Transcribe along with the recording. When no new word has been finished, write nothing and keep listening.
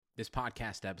This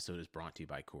podcast episode is brought to you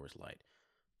by Coors Light.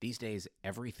 These days,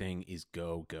 everything is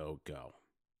go, go, go.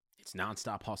 It's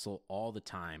nonstop hustle all the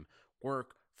time.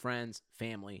 Work, friends,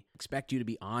 family expect you to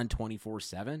be on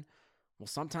 24/7. Well,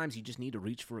 sometimes you just need to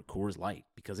reach for a Coors Light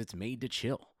because it's made to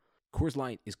chill. Coors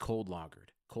Light is cold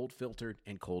lagered, cold filtered,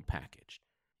 and cold packaged.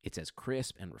 It's as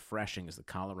crisp and refreshing as the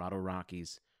Colorado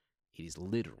Rockies. It is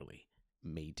literally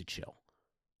made to chill.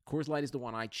 Coors Light is the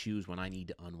one I choose when I need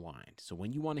to unwind. So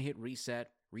when you want to hit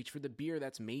reset, reach for the beer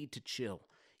that's made to chill.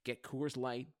 Get Coors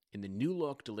Light in the new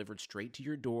look delivered straight to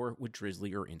your door with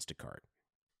Drizzly or Instacart.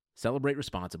 Celebrate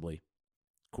responsibly.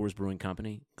 Coors Brewing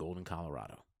Company, Golden,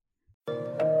 Colorado.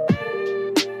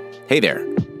 Hey there.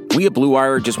 We at Blue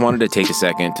Wire just wanted to take a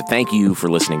second to thank you for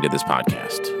listening to this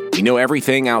podcast. We know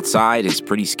everything outside is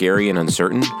pretty scary and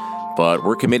uncertain, but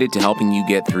we're committed to helping you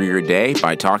get through your day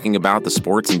by talking about the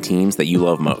sports and teams that you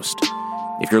love most.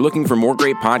 If you're looking for more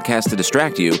great podcasts to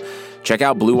distract you, check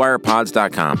out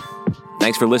BlueWirePods.com.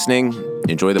 Thanks for listening.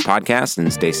 Enjoy the podcast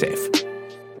and stay safe.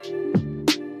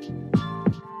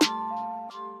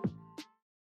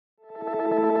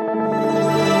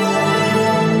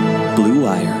 Blue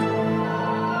Wire.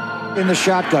 In the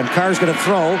shotgun, Carr's going to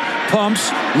throw,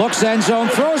 pumps, looks end zone,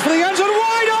 throws for the end zone,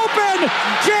 wide open!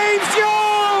 James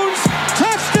Jones!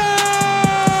 Touchdown!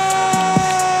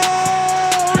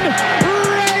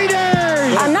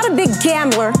 Raiders! I'm not a big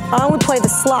gambler. I only play the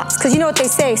slots. Because you know what they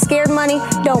say, scared money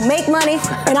don't make money,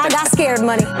 and I got scared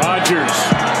money. Rodgers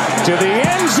to the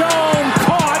end zone,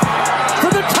 caught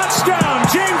for the touchdown,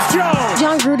 James Jones!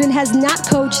 Jon Gruden has not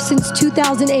coached since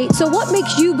 2008. So what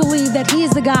makes you believe that he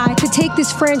is the guy to take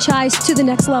this franchise to the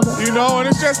next level? You know, and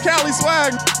it's just Cali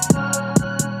swag.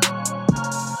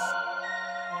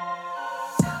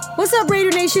 What's up,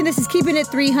 Raider Nation? This is Keeping It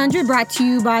 300, brought to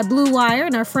you by Blue Wire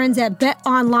and our friends at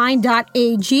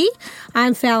betonline.ag.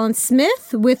 I'm Fallon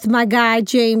Smith with my guy,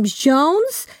 James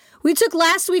Jones. We took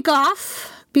last week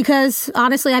off because,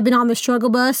 honestly, I've been on the struggle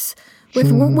bus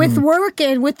with work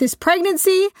and with this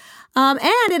pregnancy. And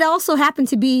it also happened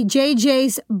to be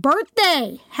JJ's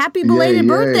birthday. Happy belated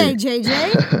birthday,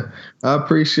 JJ. I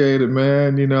appreciate it,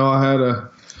 man. You know, I had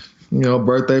a,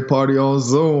 birthday party on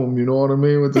Zoom. You know what I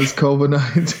mean? With this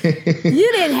COVID-19.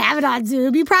 You didn't have it on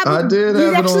Zoom. You probably I did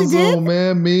have it on Zoom, did?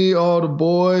 man. Me, all the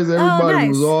boys, everybody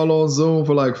was all on Zoom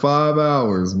for like 5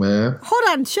 hours, man. Hold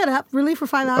on. Shut up. Really? For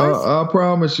 5 hours? I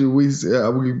promise you. We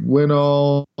went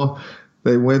on.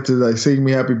 They went to sing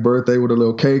me happy birthday with a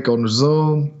little cake on the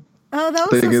Zoom. Oh,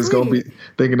 that was so sweet.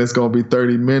 Thinking it's gonna be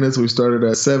 30 minutes. We started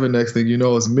at 7. Next thing you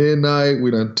know, it's midnight.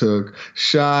 We done took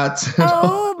shots.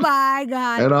 Oh my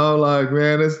God! And I'm like,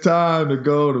 man, it's time to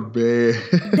go to bed.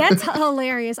 That's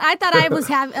hilarious. I thought I was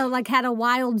had a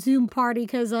wild Zoom party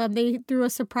because they threw a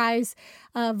surprise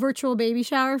virtual baby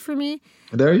shower for me.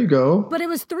 There you go. But it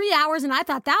was 3 hours, and I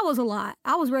thought that was a lot.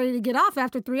 I was ready to get off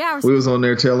after 3 hours. We was on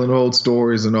there telling old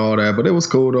stories and all that, but it was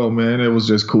cool though, man. It was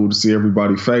just cool to see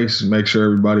everybody's face and make sure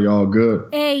everybody all good.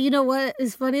 Hey, you know what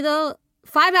is funny though?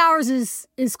 5 hours is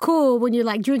cool when you're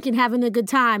like drinking, having a good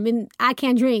time, and I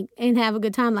can't drink and have a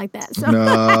good time like that. So.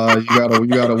 Nah, you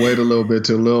gotta wait a little bit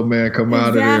till little man come out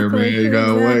of there, man. You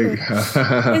gotta wait.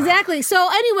 Exactly. So,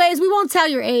 anyways, we won't tell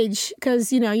your age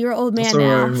because you're an old man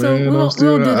now. Right, so man. we won't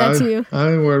do that to you.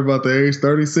 I ain't worried about the age.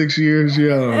 36 years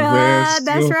young, man.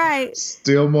 That's right.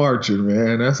 Still marching,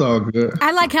 man. That's all good.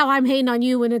 I like how I'm hating on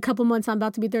you. In a couple months, I'm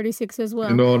about to be 36 as well.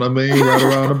 You know what I mean? Right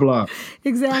around the block.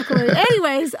 Exactly.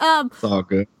 Anyways, it's all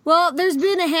good. Well, there's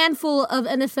been a handful of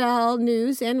NFL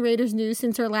news and Raiders news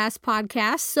since our last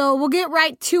podcast, so we'll get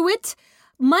right to it.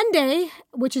 Monday,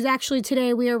 which is actually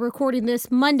today, we are recording this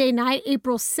Monday night,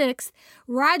 April 6th,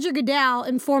 Roger Goodell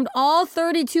informed all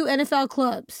 32 NFL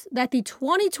clubs that the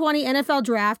 2020 NFL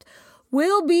Draft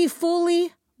will be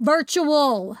fully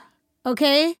virtual,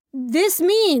 okay? This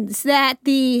means that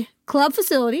the club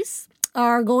facilities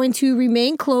are going to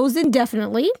remain closed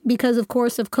indefinitely because, of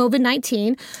course, of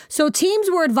COVID-19. So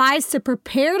teams were advised to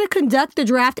prepare to conduct the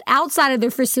draft outside of their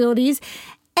facilities.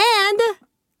 And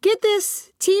get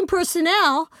this, team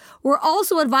personnel were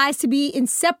also advised to be in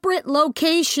separate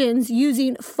locations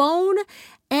using phone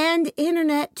and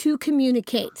internet to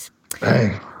communicate.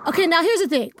 Dang. Okay, now here's the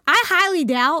thing. I highly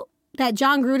doubt that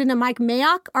Jon Gruden and Mike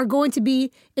Mayock are going to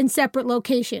be in separate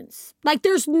locations. Like,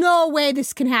 there's no way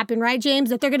this can happen, right, James?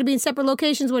 That they're going to be in separate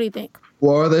locations? What do you think?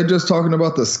 Well, are they just talking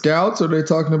about the scouts, or are they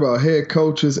talking about head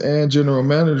coaches and general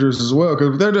managers as well?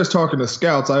 Because if they're just talking to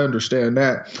scouts, I understand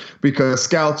that, because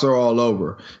scouts are all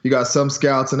over. You got some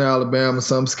scouts in Alabama,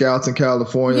 some scouts in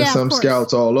California, some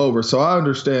scouts all over. So I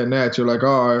understand that. You're like,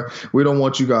 all right, we don't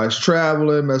want you guys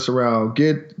traveling, mess around,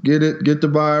 get the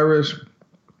virus.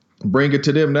 bring it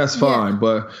to them, that's fine.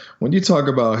 But when you talk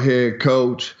about head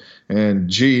coach and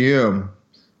GM,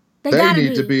 they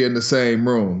need to be in the same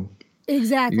room.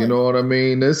 Exactly. You know what I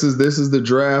mean? This is the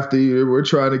draft. We're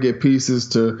trying to get pieces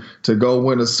to go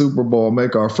win a Super Bowl,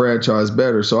 make our franchise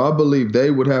better. So I believe they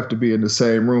would have to be in the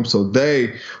same room so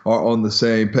they are on the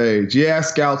same page. Yeah,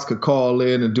 scouts could call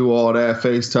in and do all that,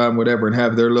 FaceTime, whatever, and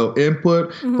have their little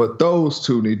input, but those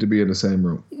two need to be in the same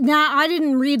room. Now, I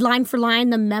didn't read line for line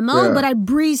the memo, but I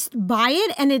breezed by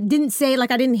it, and it didn't say,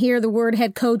 like, I didn't hear the word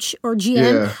head coach or GM.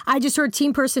 Yeah. I just heard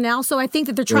team personnel. So I think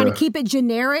that they're trying to keep it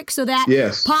generic so that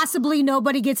possibly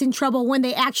nobody gets in trouble when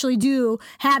they actually do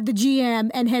have the GM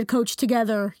and head coach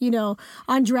together,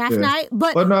 on draft night.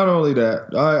 But not only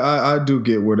that, I do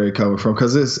get where they're coming from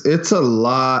because it's a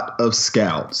lot of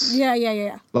scouts.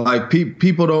 Yeah. Like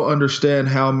people don't understand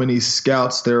how many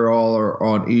scouts there are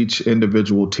on each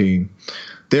individual team.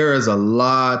 There is a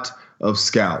lot of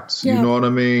scouts. You know what I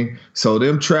mean? So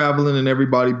them traveling and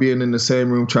everybody being in the same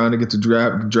room trying to get the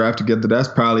draft together, that's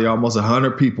probably almost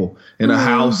 100 people in a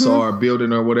house or a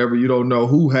building or whatever. You don't know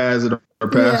who has it or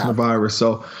passing the virus.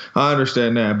 So I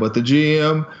understand that. But the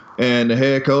GM and the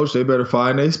head coach, they better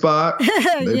find their spot.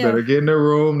 They better get in their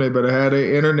room. They better have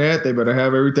their internet. They better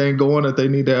have everything going that they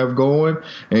need to have going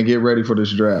and get ready for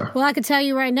this draft. Well, I can tell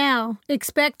you right now,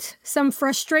 expect some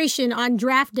frustration on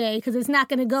draft day because it's not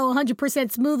going to go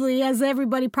 100% smoothly as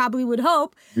everybody probably would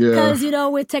hope. Because,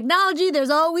 with technology, there's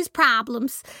always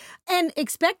problems. And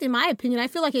expect, in my opinion, I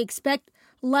feel like expect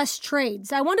less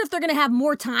trades. I wonder if they're going to have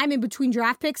more time in between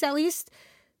draft picks at least.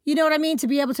 You know what I mean? To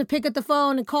be able to pick up the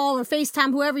phone and call or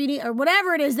FaceTime whoever you need or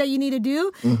whatever it is that you need to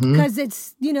do because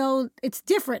it's, it's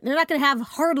different. They're not going to have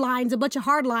a bunch of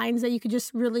hard lines that you could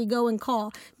just really go and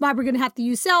call. Probably going to have to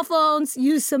use cell phones,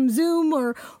 use some Zoom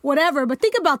or whatever. But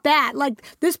think about that. Like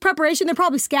this preparation, they're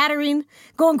probably scattering,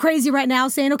 going crazy right now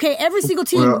saying, okay, every single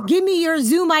team, give me your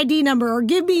Zoom ID number or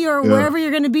give me your wherever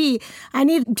you're going to be. I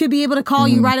need to be able to call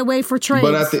you right away for trades.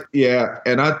 But I think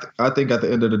at the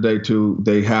end of the day, too,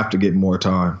 they have to get more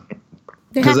time.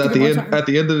 Because at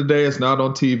the end of the day, it's not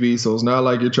on TV, so it's not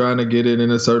like you're trying to get it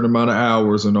in a certain amount of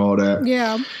hours and all that.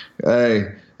 Yeah.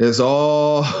 Hey, it's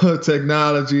all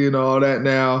technology and all that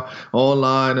now,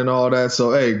 online and all that.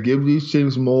 So, hey, give these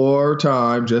teams more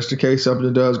time just in case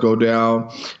something does go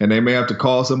down. And they may have to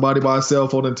call somebody by cell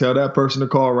phone and tell that person to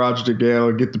call Roger Goodell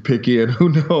and get the pick in. Who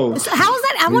knows? So how is that?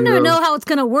 I want to know how it's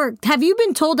going to work. Have you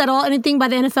been told at all anything by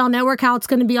the NFL Network how it's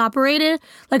going to be operated?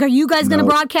 Like, are you guys going to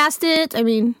broadcast it? I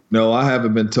mean, no, I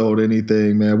haven't been told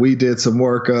anything, man. We did some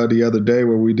work the other day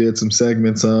where we did some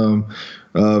segments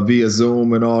via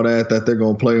Zoom and all that they're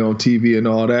going to play on TV and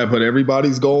all that. But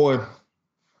everybody's going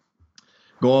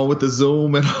with the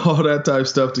Zoom and all that type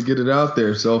stuff to get it out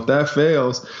there. So if that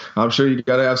fails, I'm sure you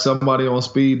got to have somebody on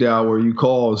speed dial where you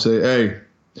call and say, hey,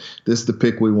 this is the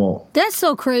pick we want. That's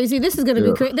so crazy. This is going to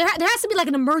be crazy. There has to be like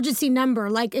an emergency number.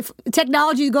 Like if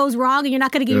technology goes wrong and you're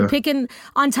not going to get your pick in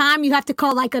on time, you have to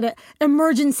call like an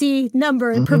emergency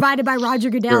number provided by Roger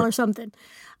Goodell or something.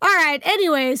 All right.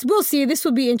 Anyways, we'll see. This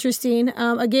will be interesting.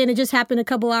 Again, it just happened a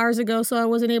couple hours ago, so I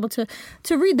wasn't able to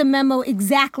read the memo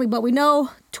exactly. But we know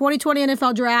 2020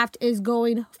 NFL Draft is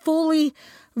going fully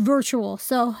virtual,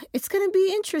 so it's going to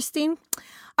be interesting.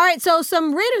 All right. So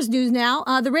some Raiders news now.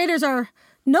 The Raiders are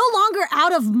no longer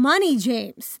out of money,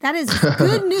 James. That is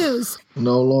good news.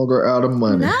 No longer out of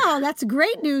money. No, that's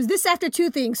great news. This after two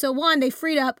things. So one, they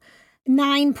freed up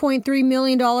 $9.3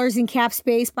 million in cap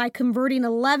space by converting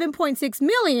 $11.6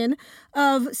 million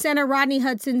of center Rodney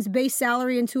Hudson's base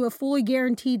salary into a fully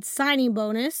guaranteed signing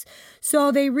bonus.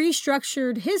 So they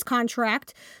restructured his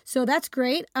contract. So that's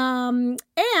great. And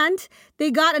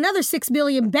they got another $6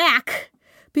 million back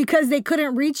because they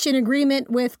couldn't reach an agreement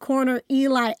with corner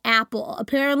Eli Apple.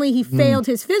 Apparently, he failed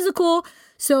his physical,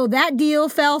 so that deal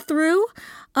fell through.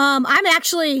 I'm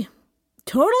actually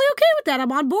totally okay with that.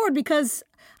 I'm on board because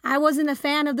I wasn't a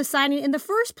fan of the signing in the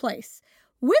first place.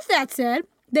 With that said,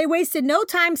 they wasted no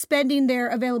time spending their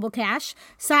available cash,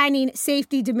 signing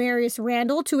safety Demarius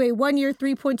Randall to a one-year,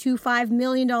 $3.25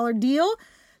 million deal.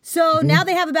 So now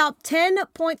they have about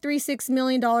 $10.36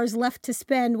 million left to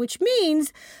spend, which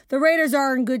means the Raiders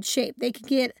are in good shape. They can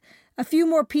get a few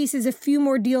more pieces, a few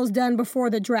more deals done before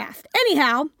the draft.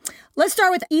 Anyhow, let's start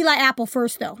with Eli Apple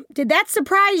first, though. Did that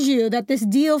surprise you that this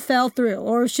deal fell through,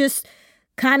 or it's just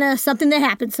kind of something that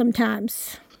happens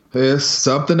sometimes? It's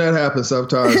something that happens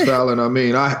sometimes, Fallon. I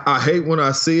mean, I hate when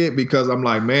I see it because I'm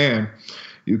like, man,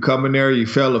 you come in there, you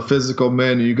fail a physical,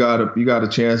 man, and you got a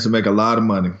chance to make a lot of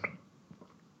money.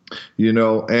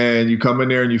 And you come in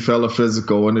there and you fail a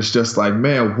physical, and it's just like,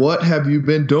 man, what have you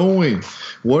been doing?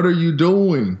 What are you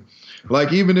doing?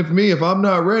 Like, even if I'm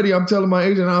not ready, I'm telling my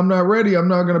agent I'm not ready, I'm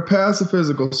not going to pass the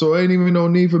physical. So ain't even no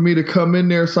need for me to come in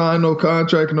there, sign no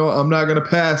contract. No, I'm not going to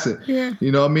pass it. Yeah.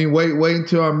 You know what I mean? Wait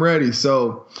until I'm ready.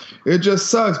 So it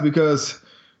just sucks because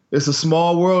it's a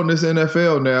small world in this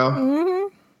NFL now. Mm-hmm.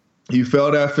 You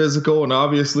felt that physical, and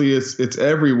obviously it's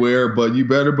everywhere, but you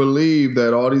better believe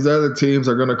that all these other teams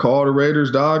are going to call the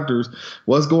Raiders doctors.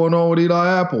 What's going on with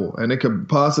Eli Apple? And it could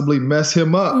possibly mess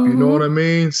him up. You know what I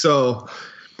mean? So,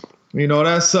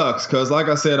 that sucks because, like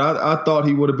I said, I thought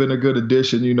he would have been a good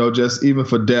addition, just even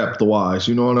for depth-wise.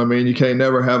 You know what I mean? You can't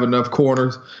never have enough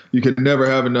corners. You can never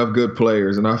have enough good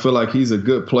players. And I feel like he's a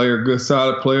good player, good,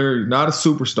 solid player, not a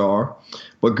superstar,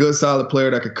 but good, solid player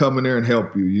that could come in there and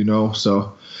help you,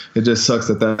 So it just sucks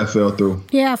that fell through.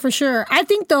 Yeah, for sure. I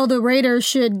think, though, the Raiders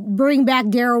should bring back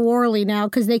Daryl Worley now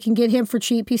because they can get him for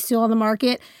cheap. He's still on the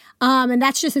market. And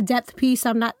that's just a depth piece.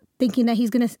 I'm not thinking that he's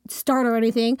going to start or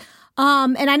anything.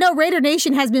 And I know Raider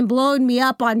Nation has been blowing me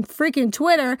up on freaking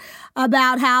Twitter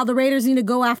about how the Raiders need to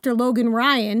go after Logan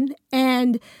Ryan.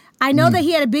 And I know that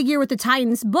he had a big year with the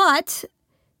Titans, but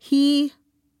he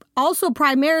also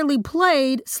primarily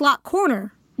played slot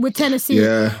corner with Tennessee.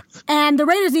 Yeah. And the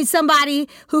Raiders need somebody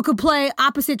who could play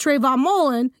opposite Trayvon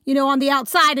Mullen, on the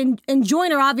outside. And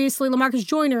Joyner, obviously, LaMarcus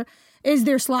Joyner, is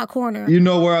their slot corner. You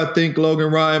know where I think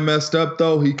Logan Ryan messed up,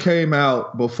 though? He came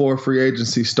out before free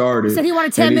agency started. Said he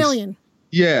wanted $10 million.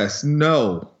 Yes.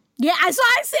 No. Yeah, I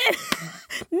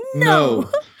said no.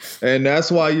 And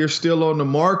that's why you're still on the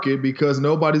market, because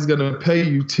nobody's going to pay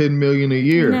you $10 million a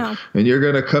year. No. And you're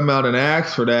going to come out and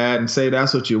ask for that and say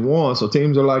that's what you want. So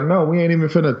teams are like, no, we ain't even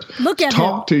finna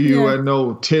talk to you at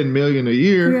no $10 million a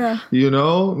year. Yeah.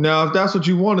 Now, if that's what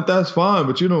you wanted, that's fine.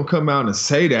 But you don't come out and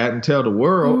say that and tell the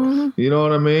world. You know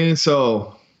what I mean?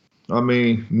 So,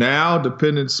 now,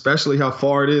 depending, especially how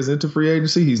far it is into free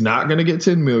agency, he's not going to get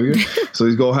 $10 million. So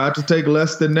he's going to have to take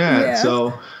less than that. Yeah.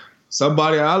 So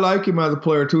somebody, I like him as a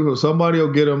player too, so somebody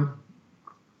will get him,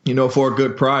 for a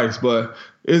good price. But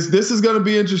this is going to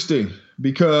be interesting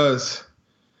because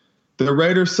the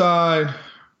Raiders side,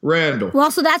 Randall.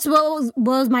 Well, so that's what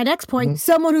was my next point.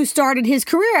 Someone who started his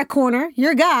career at corner,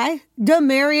 your guy,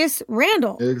 Damarius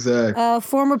Randall. Exactly.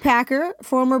 Former Packer,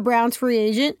 former Browns free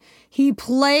agent. He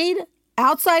played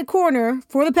outside corner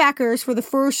for the Packers for the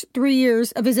first 3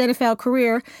 years of his NFL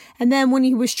career. And then when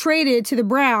he was traded to the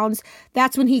Browns,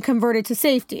 that's when he converted to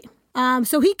safety.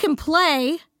 So he can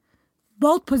play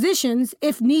both positions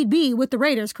if need be with the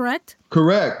Raiders, correct?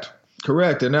 Correct.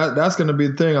 And that's going to be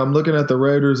the thing. I'm looking at the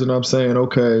Raiders and I'm saying,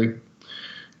 okay,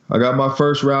 I got my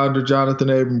first rounder, Jonathan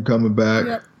Abram, coming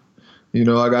back. Yep.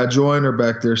 I got Joyner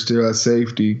back there still at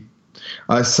safety.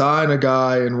 I signed a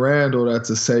guy in Randall that's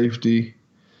a safety.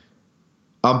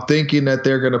 I'm thinking that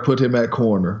they're going to put him at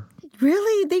corner.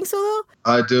 Really? You think so,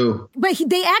 though? I do. But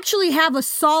they actually have a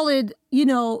solid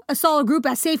group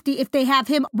at safety if they have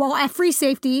him at free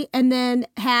safety and then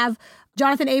have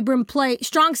Jonathan Abram play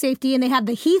strong safety, and they have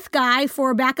the Heath guy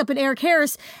for a backup and Eric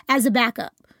Harris as a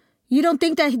backup. You don't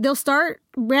think that they'll start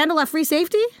Randall at free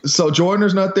safety? So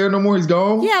Joyner's not there no more? He's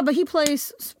gone? Yeah, but he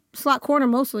plays slot corner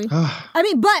mostly. But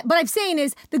what I'm saying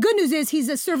is, the good news is he's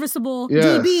a serviceable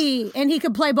DB, and he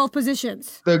could play both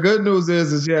positions. The good news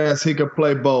is yes, he could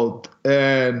play both.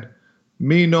 And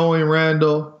me knowing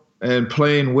Randall and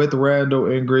playing with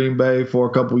Randall in Green Bay for a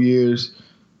couple years,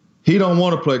 he don't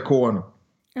want to play corner.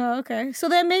 Oh, okay. So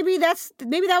then maybe that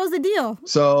was the deal.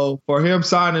 So for him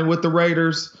signing with the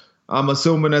Raiders, I'm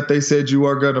assuming that they said you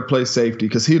are going to play safety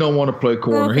because he don't want to play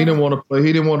corner. Okay. He didn't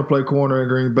want to play corner in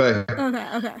Green Bay.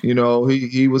 Okay.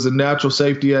 He was a natural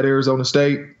safety at Arizona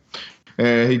State,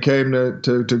 and he came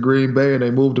to Green Bay and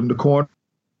they moved him to corner.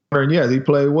 And yes, he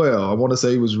played well. I want to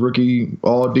say he was rookie,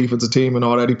 all defensive team and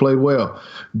all that. He played well,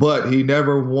 but he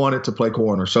never wanted to play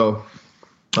corner. So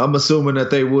I'm assuming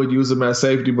that they would use him as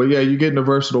safety. But yeah, you're getting a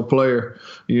versatile player.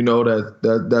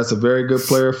 That's a very good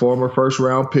player, former first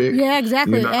round pick. Yeah,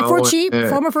 exactly. And for cheap,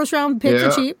 former first round pick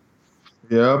for cheap.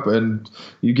 Yep, and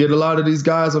you get a lot of these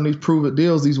guys on these prove-it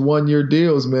deals, these one-year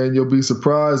deals, man. You'll be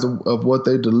surprised of what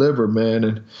they deliver, man.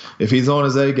 And if he's on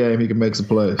his A game, he can make some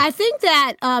plays. I think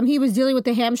that he was dealing with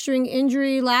a hamstring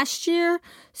injury last year,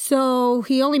 so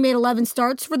he only made 11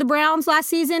 starts for the Browns last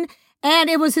season.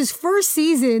 And it was his first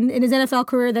season in his NFL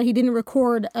career that he didn't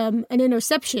record an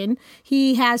interception.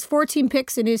 He has 14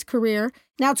 picks in his career.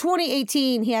 Now,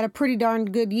 2018, he had a pretty darn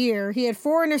good year. He had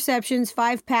 4 interceptions,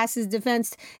 5 passes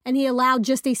defensed, and he allowed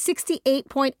just a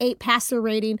 68.8 passer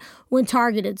rating when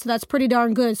targeted. So that's pretty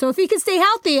darn good. So if he can stay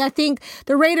healthy, I think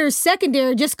the Raiders'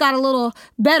 secondary just got a little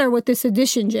better with this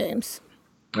addition, James.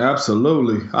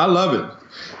 Absolutely. I love it.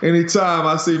 Anytime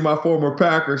I see my former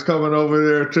Packers coming over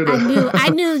there to the... I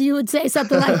knew you would say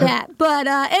something like that. But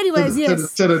anyways,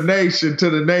 yes. To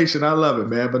the nation. I love it,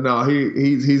 man. But no,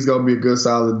 he's going to be a good,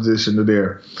 solid addition to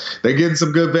there. They're getting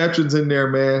some good veterans in there,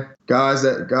 man. Guys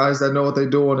that know what they're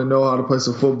doing and know how to play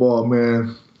some football,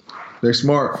 man. They're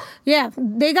smart. Yeah,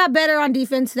 they got better on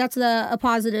defense. That's a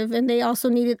positive. And they also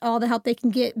needed all the help they can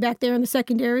get back there in the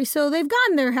secondary. So they've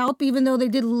gotten their help, even though they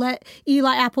did let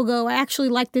Eli Apple go. I actually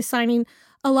like this signing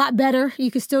a lot better.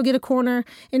 You could still get a corner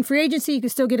in free agency. You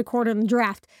could still get a corner in the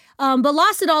draft. But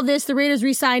lost in all this, the Raiders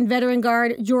re-signed veteran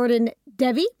guard Jordan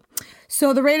Devey.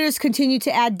 So the Raiders continue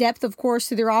to add depth, of course,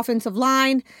 to their offensive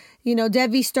line. You know,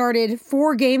 Devey started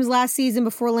 4 games last season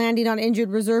before landing on injured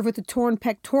reserve with a torn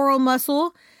pectoral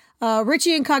muscle.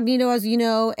 Richie Incognito, as you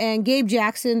know, and Gabe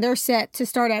Jackson, they're set to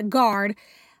start at guard.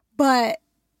 But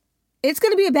it's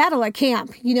going to be a battle at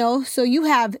camp, you know. So you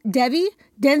have Devey,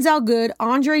 Denzel Good,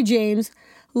 Andre James,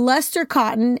 Lester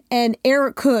Cotton, and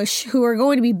Eric Cush, who are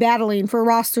going to be battling for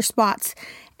roster spots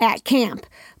at camp.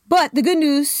 But the good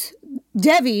news,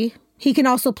 Devey, he can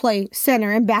also play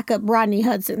center and back up Rodney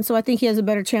Hudson. So I think he has a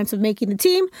better chance of making the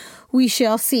team. We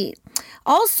shall see.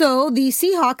 Also, the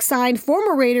Seahawks signed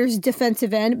former Raiders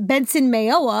defensive end Benson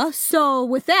Mayowa. So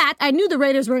with that, I knew the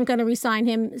Raiders weren't going to re-sign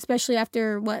him, especially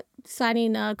after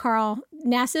signing Carl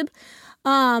Nassib.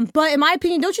 But in my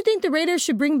opinion, don't you think the Raiders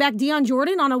should bring back Deion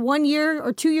Jordan on a 1-year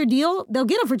or 2-year deal? They'll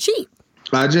get him for cheap.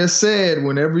 I just said,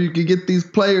 whenever you can get these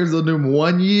players on them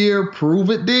 1-year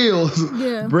prove-it deals,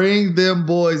 bring them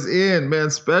boys in, man,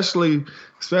 especially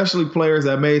players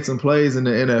that made some plays in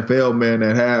the NFL, man,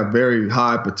 that have very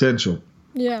high potential.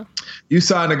 Yeah. You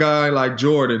sign a guy like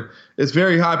Jordan, it's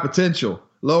very high potential,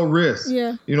 low risk.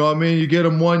 Yeah. You know what I mean? You get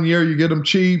him 1 year, you get him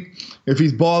cheap. If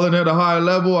he's balling at a high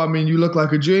level, I mean, you look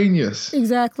like a genius.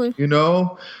 Exactly. You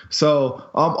know? So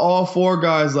I'm all for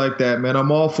guys like that, man.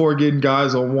 I'm all for getting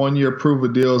guys on 1-year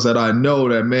prove-it deals that I know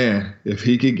that, man, if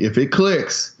it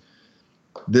clicks,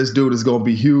 this dude is going to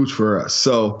be huge for us.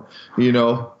 So, you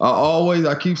know,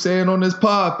 I keep saying on this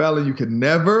pod, Fallon, you can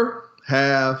never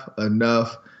have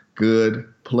enough good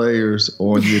players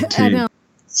on your team. I know.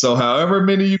 So however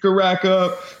many you can rack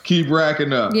up, keep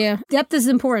racking up. Yeah, depth is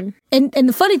important. And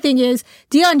the funny thing is,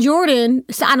 Deion Jordan,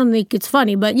 I don't think it's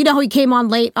funny, but you know how he came on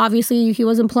late. Obviously, he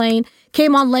wasn't playing.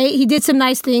 Came on late. He did some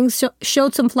nice things,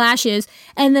 showed some flashes.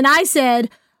 And then I said,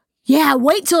 yeah,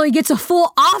 wait till he gets a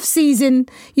full off season,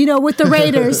 you know, with the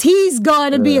Raiders. He's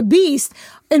going to be a beast,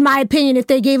 in my opinion, if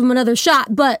they gave him another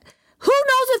shot. But who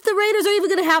knows if the Raiders are even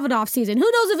going to have an offseason?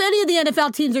 Who knows if any of the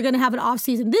NFL teams are going to have an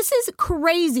offseason? This is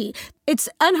crazy. It's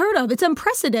unheard of. It's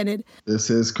unprecedented.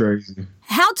 This is crazy.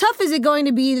 How tough is it going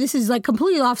to be? This is like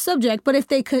completely off subject, but if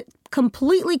they could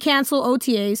completely cancel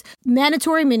OTAs,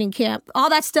 mandatory minicamp,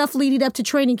 all that stuff leading up to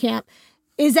training camp,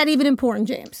 is that even important,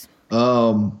 James?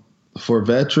 For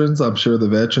veterans, I'm sure the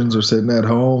veterans are sitting at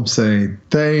home saying,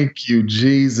 thank you,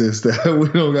 Jesus, that we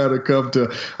don't got to come to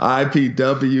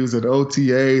IPWs and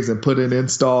OTAs and put in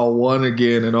install 1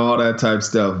 again and all that type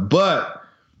stuff. But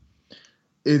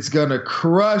it's going to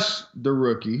crush the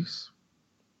rookies.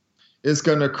 It's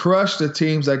going to crush the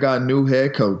teams that got new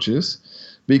head coaches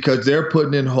because they're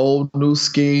putting in whole new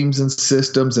schemes and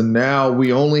systems. And now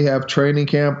we only have training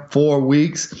camp 4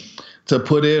 weeks to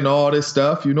put in all this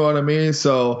stuff, you know what I mean?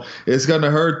 So it's going to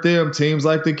hurt them. Teams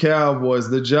like the Cowboys,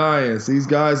 the Giants, these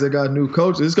guys that got new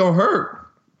coaches, it's going to hurt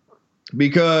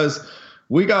because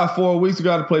we got 4 weeks. We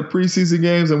got to play preseason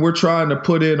games, and we're trying to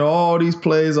put in all these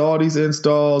plays, all these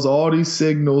installs, all these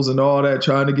signals and all that,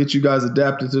 trying to get you guys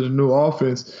adapted to the new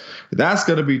offense. That's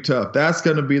going to be tough. That's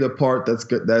going to be the part that's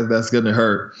going to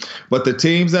hurt. But the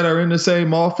teams that are in the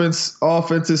same offense,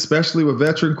 especially with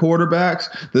veteran quarterbacks,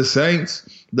 the Saints,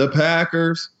 the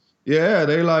Packers, yeah,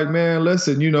 they like, man,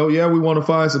 listen, you know, yeah, we want to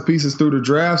find some pieces through the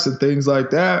drafts and things like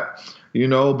that, you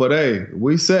know, but hey,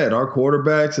 we said our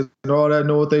quarterbacks and all that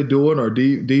know what they're doing. Our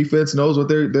defense knows what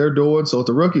they're doing. So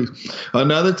the rookies.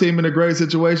 Another team in a great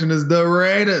situation is the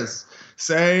Raiders.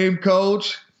 Same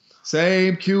coach,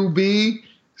 same QB,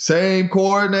 same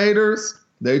coordinators.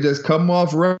 They just come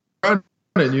off running.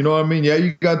 You know what I mean? Yeah,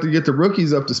 you got to get the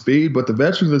rookies up to speed, but the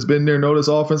veterans that's been there know this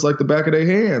offense like the back of their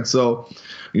hand. So,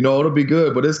 you know, it'll be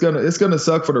good, but it's gonna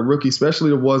suck for the rookies, especially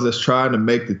the ones that's trying to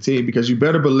make the team, because you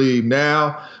better believe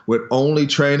now with only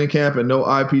training camp and no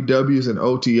IPWs and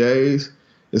OTAs,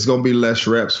 it's gonna be less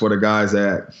reps for the guys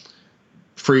at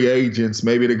free agents,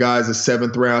 maybe the guys at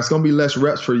 7th round. It's gonna be less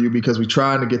reps for you because we're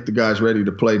trying to get the guys ready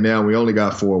to play now. We only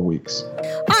got 4 weeks.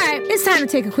 All right, it's time to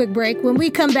take a quick break. When we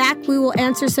come back, we will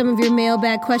answer some of your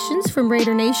mailbag questions from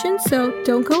Raider Nation, so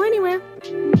don't go anywhere.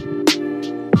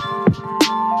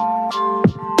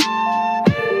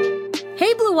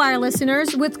 Blue Wire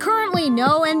listeners, with currently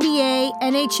no NBA,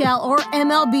 NHL, or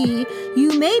MLB,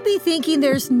 you may be thinking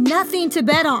there's nothing to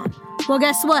bet on. Well,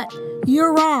 guess what?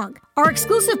 You're wrong. Our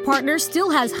exclusive partner still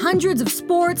has hundreds of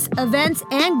sports, events,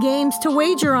 and games to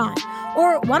wager on.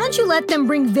 Or why don't you let them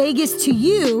bring Vegas to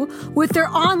you with their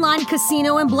online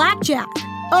casino and blackjack?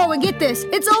 Oh, and get this,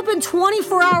 it's open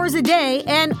 24 hours a day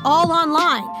and all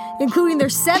online, including their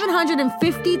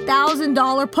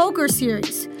 $750,000 poker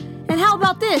series. And how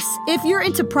about this? If you're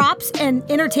into props and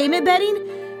entertainment betting,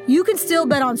 you can still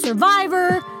bet on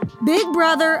Survivor, Big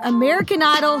Brother, American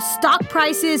Idol, stock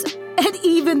prices, and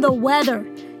even the weather.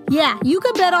 Yeah, you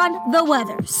can bet on the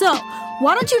weather. So,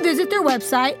 why don't you visit their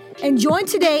website and join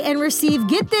today and receive,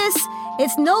 get this,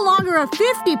 it's no longer a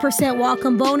 50%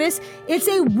 welcome bonus, it's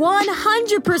a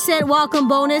 100% welcome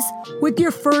bonus with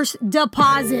your first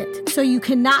deposit. So you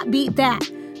cannot beat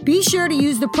that. Be sure to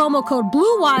use the promo code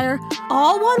BLUEWIRE,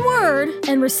 all one word,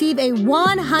 and receive a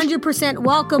 100%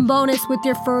 welcome bonus with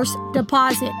your first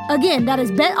deposit. Again, that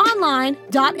is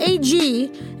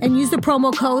betonline.ag and use the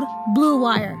promo code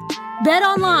BLUEWIRE.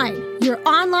 BetOnline, your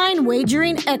online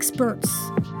wagering experts.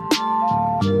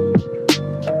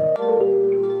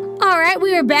 All right,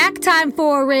 we are back. Time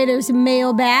for Raiders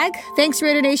Mailbag. Thanks,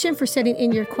 Raider Nation, for sending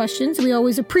in your questions. We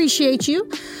always appreciate you.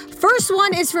 First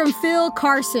one is from Phil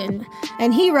Carson,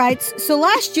 and he writes, so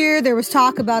last year there was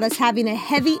talk about us having a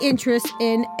heavy interest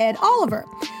in Ed Oliver.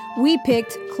 We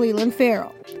picked Clelin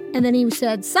Ferrell. And then he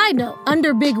said, side note,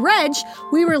 under Big Reg,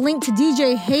 we were linked to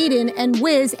DJ Hayden and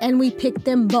Wiz, and we picked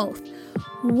them both.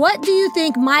 What do you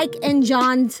think Mike and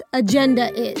John's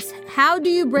agenda is? How do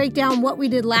you break down what we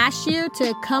did last year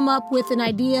to come up with an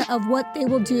idea of what they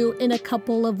will do in a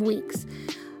couple of weeks?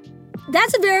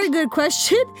 That's a very good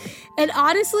question. And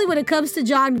honestly, when it comes to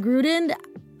John Gruden,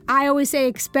 I always say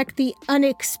expect the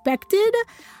unexpected.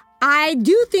 I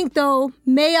do think, though,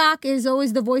 Mayock is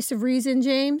always the voice of reason,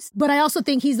 James. But I also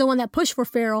think he's the one that pushed for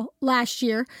Ferrell last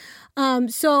year.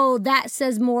 So that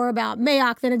says more about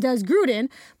Mayock than it does Gruden.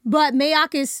 But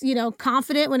Mayock is,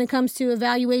 confident when it comes to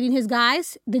evaluating his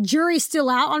guys. The jury's still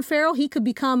out on Ferrell. He could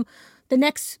become the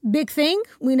next big thing.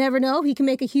 We never know. He can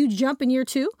make a huge jump in year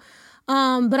 2.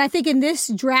 But I think in this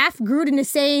draft, Gruden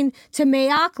is saying to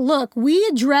Mayock, look, we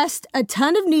addressed a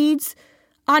ton of needs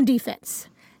on defense.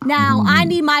 Now, I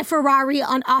need my Ferrari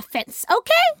on offense,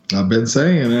 okay? I've been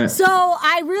saying that. So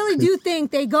I really do think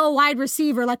they go wide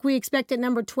receiver like we expect at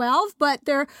number 12, but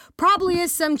there probably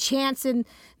is some chance and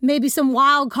maybe some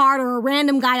wild card or a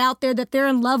random guy out there that they're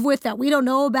in love with that we don't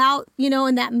know about,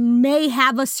 and that may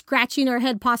have us scratching our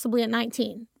head possibly at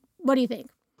 19. What do you think?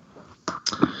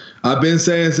 I've been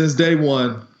saying since day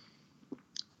one,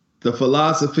 the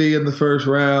philosophy in the first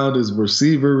round is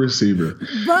receiver.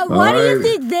 But what do you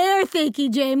think they're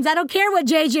thinking, James? I don't care what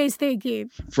JJ's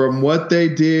thinking. From what they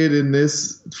did in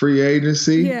this free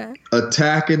agency,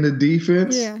 attacking the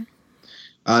defense,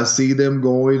 I see them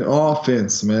going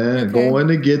offense, man. Okay. Going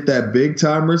to get that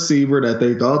big-time receiver that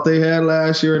they thought they had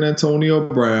last year in Antonio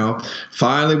Brown.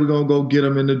 Finally, we're going to go get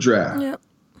him in the draft. Yep.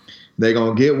 They're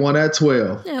going to get one at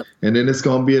 12. Yep. And then it's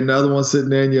going to be another one sitting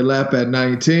there in your lap at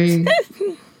 19.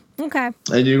 Okay.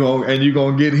 And you're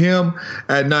gonna get him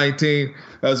at 19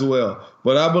 as well.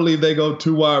 But I believe they go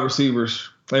 2 wide receivers.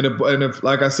 And if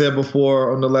like I said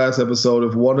before on the last episode,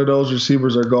 if one of those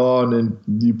receivers are gone, then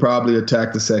you probably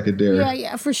attack the secondary.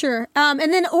 Yeah, for sure. And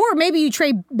then or maybe you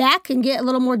trade back and get a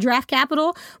little more draft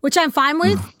capital, which I'm fine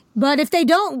with. But if they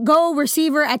don't go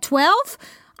receiver at 12,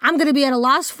 I'm going to be at a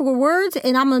loss for words,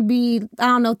 and I'm going to be,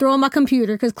 throwing my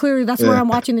computer because clearly that's where I'm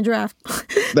watching the draft.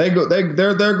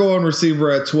 They're going receiver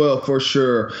at 12 for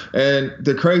sure. And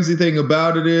the crazy thing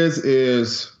about it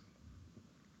is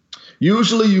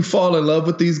usually you fall in love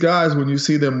with these guys when you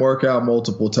see them work out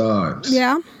multiple times.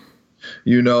 Yeah.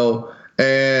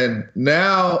 And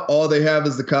now all they have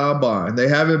is the combine. They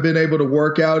haven't been able to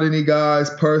work out any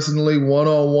guys personally,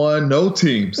 one-on-one, no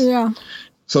teams. Yeah.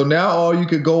 So now all you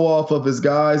could go off of is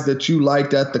guys that you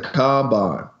liked at the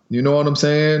combine. You know what I'm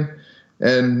saying?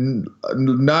 And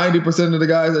 90% of the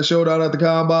guys that showed out at the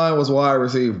combine was wide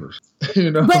receivers.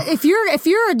 But if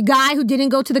you're a guy who didn't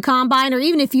go to the combine, or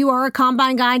even if you are a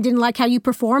combine guy and didn't like how you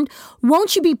performed,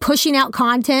 won't you be pushing out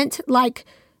content like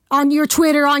on your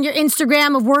Twitter, on your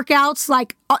Instagram of workouts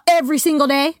like every single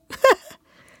day?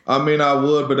 I mean, I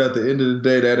would, but at the end of the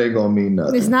day, that ain't gonna mean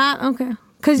nothing. It's not? Okay.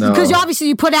 Because obviously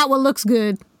you put out what looks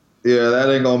good. Yeah,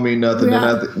 that ain't gonna mean nothing.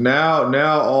 Yeah. And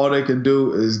now all they can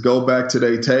do is go back to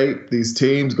their tape. These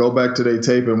teams go back to their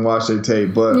tape and watch their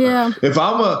tape. But if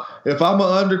I'm if I'm an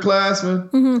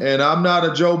underclassman and I'm not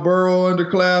a Joe Burrow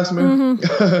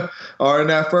underclassman or in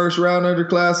that first round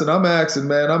underclassman, I'm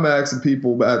asking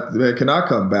people, man, can I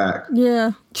come back?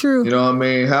 Yeah, true. You know what I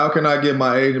mean? How can I get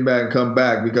my agent back and come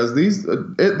back? Because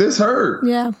this hurt.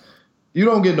 Yeah. You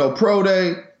don't get no pro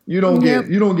day. You don't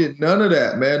get none of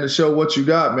that, man, to show what you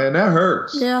got, man. That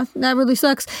hurts. Yeah, that really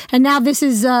sucks. And now this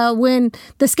is when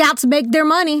the scouts make their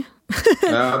money.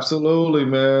 Absolutely,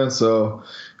 man. So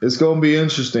it's going to be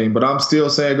interesting. But I'm still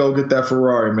saying go get that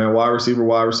Ferrari, man. Wide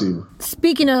receiver.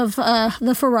 Speaking of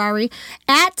the Ferrari,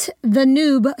 at the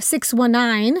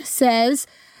noob619 says,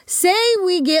 say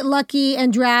we get lucky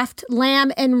and draft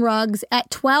Lamb and Ruggs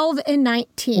at 12 and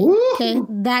 19. Ooh. Okay,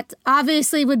 that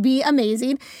obviously would be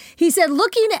amazing. He said,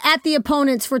 looking at the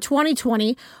opponents for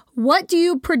 2020, what do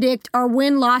you predict our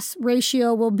win-loss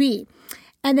ratio will be?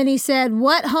 And then he said,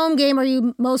 what home game are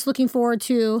you most looking forward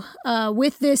to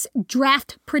with this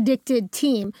draft predicted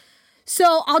team?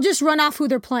 So I'll just run off who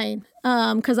they're playing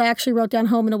because I actually wrote down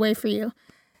home and away for you.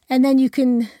 And then you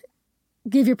can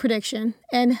give your prediction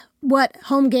and what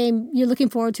home game you're looking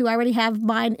forward to. I already have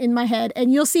mine in my head.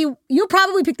 And you'll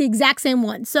probably pick the exact same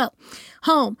one. So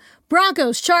home,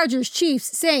 Broncos, Chargers,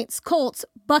 Chiefs, Saints, Colts,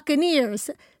 Buccaneers,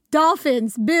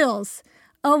 Dolphins, Bills.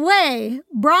 Away,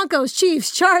 Broncos,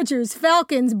 Chiefs, Chargers,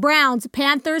 Falcons, Browns,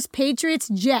 Panthers, Patriots,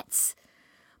 Jets.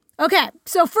 Okay,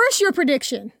 so first your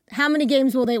prediction. How many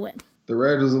games will they win? The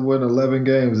Raiders will win 11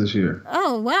 games this year.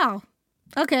 Oh, wow.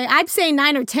 Okay, I'd say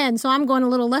 9 or 10, so I'm going a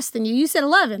little less than you. You said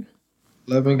 11.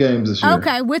 11 games this year.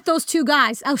 Okay, with those two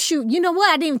guys. Oh, shoot. You know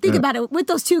what? I didn't even think about it. With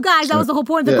those two guys, that was the whole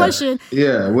point of the question.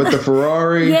 Yeah, with the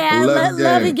Ferrari, yeah,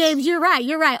 11 games. You're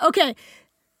right. Okay,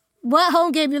 what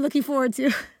home game you're looking forward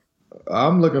to?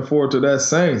 I'm looking forward to that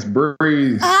Saints.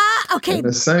 Breeze. Okay. And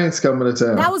the Saints coming to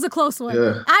town. That was a close one.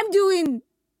 Yeah. I'm doing,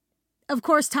 of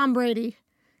course, Tom Brady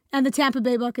and the Tampa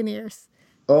Bay Buccaneers.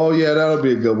 Oh, yeah, that'll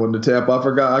be a good one to tap.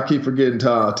 I keep forgetting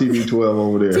TB12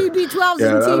 over there. TB12's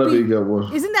yeah, and that'll TB. be a good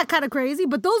one. Isn't that kind of crazy?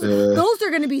 But those are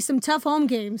going to be some tough home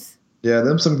games. Yeah,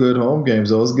 them some good home games,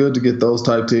 though. It's good to get those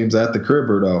type teams at the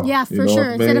cribber, though. Yeah, for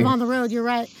sure. Instead of on the road, you're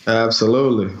right.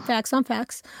 Absolutely. Facts on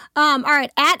facts. All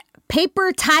right, at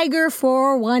Paper Tiger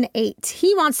 418.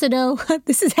 He wants to know,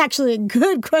 this is actually a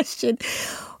good question.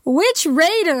 Which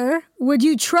Raider would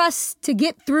you trust to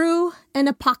get through an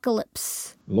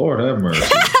apocalypse? Lord have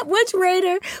mercy. Which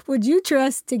Raider would you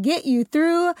trust to get you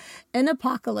through an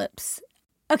apocalypse?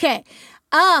 Okay.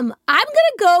 I'm going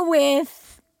to go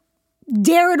with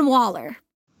Darren Waller.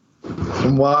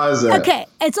 And why is that? Okay,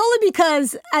 it's only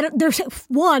because there's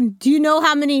one. Do you know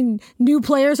how many new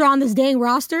players are on this dang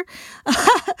roster?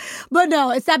 But no,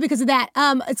 it's not because of that.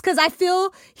 It's because I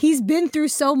feel he's been through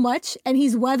so much and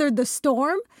he's weathered the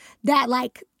storm that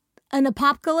like an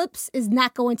apocalypse is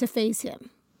not going to faze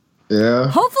him. Yeah.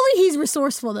 Hopefully he's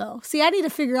resourceful though. See, I need to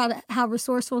figure out how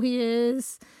resourceful he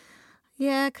is.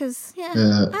 Yeah, because I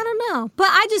don't know. But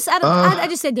I just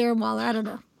said Darren Waller. I don't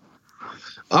know.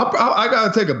 I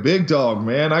got to take a big dog,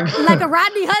 man. Like a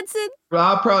Rodney Hudson?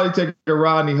 I'll probably take a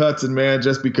Rodney Hudson, man,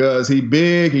 just because he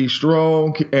big, he's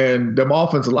strong, and them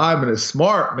offensive lineman is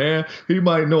smart, man. He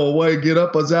might know a way to get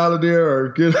up us out of there, or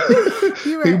get.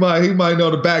 Right. he might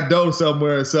know the back door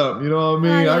somewhere or something. You know what I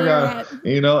mean? I got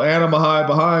and I'm a hide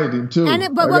behind him too.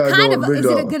 But what kind of is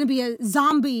it going to be? A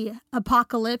zombie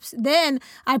apocalypse? Then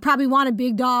I probably want a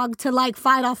big dog to like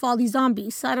fight off all these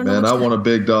zombies. I don't know. Man, I want a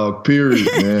big dog. Period,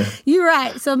 man. You're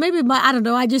right. So maybe I don't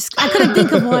know. I couldn't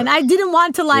think of one. I didn't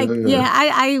want to like.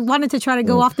 I wanted to try to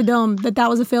go off the dome, but that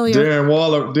was a failure.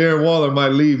 Darren Waller might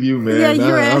leave you, man. Yeah,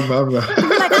 you're right. I'm like,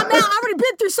 I've already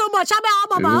been through so much. I'm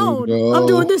on my own. No. I'm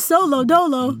doing this solo,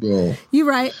 dolo. No. You're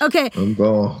right. Okay. I'm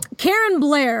gone. Karen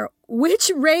Blair,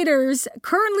 which Raiders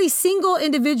currently single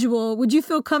individual would you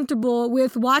feel comfortable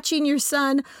with watching your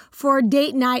son for a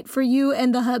date night for you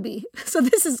and the hubby? So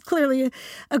this is clearly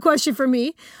a question for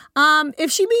me.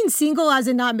 If she means single as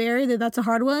in not married, then that's a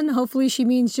hard one. Hopefully she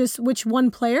means just which one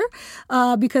player,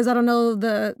 because I don't know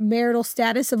the marital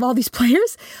status of all these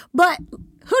players. But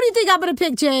who do you think I'm going to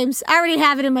pick, James? I already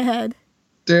have it in my head.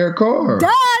 Derek Carr.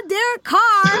 Derek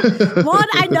Carr. One,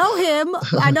 I know him.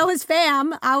 I know his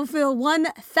fam. I will feel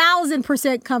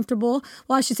 1,000% comfortable.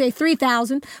 Well, I should say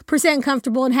 3,000%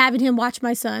 comfortable in having him watch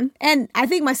my son. And I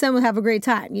think my son would have a great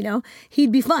time, you know.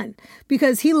 He'd be fun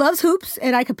because he loves hoops,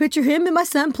 and I could picture him and my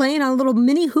son playing on a little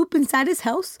mini hoop inside his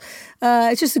house.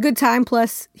 It's just a good time.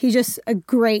 Plus, he's just a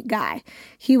great guy.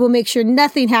 He will make sure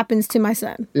nothing happens to my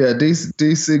son. Yeah,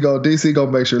 DC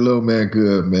gonna make sure little man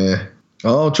good, man. I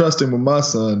don't trust him with my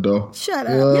son, though. Shut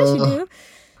up. Yes, you do.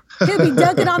 He'll be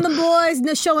dunking on the boys,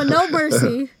 showing no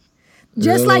mercy.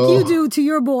 Just like you do to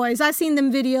your boys. I seen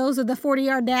them videos of the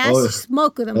 40-yard dash,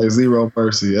 smoking them. Hey, zero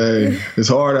mercy. Hey, it's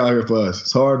hard out here for us.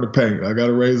 It's hard to paint. I got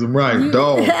to raise them right.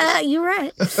 Dog. You're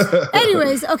right.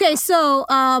 Anyways, okay, so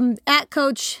at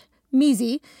Coach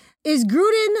Measy, is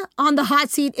Gruden on the hot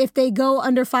seat if they go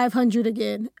under 500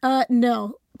 again?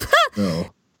 No. No.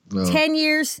 10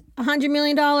 years, $100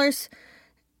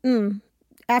 million?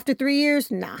 After 3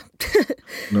 years? Nah.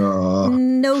 No.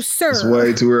 No, sir. It's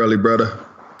way too early, brother.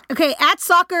 Okay, at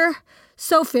Soccer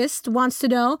Sophist wants to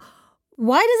know,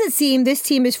 why does it seem this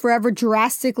team is forever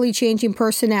drastically changing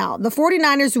personnel? The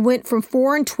 49ers went from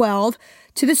 4-12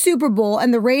 to the Super Bowl,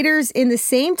 and the Raiders in the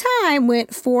same time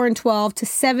went 4-12 to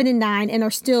 7-9 and are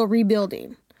still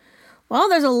rebuilding. Well,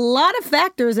 there's a lot of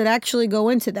factors that actually go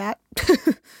into that.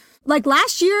 Like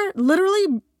last year,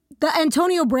 literally, the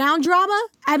Antonio Brown drama,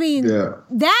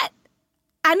 that,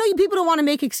 I know you people don't want to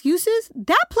make excuses.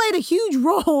 That played a huge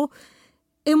role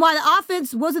in why the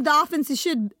offense wasn't the offense it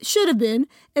should have been.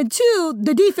 And two,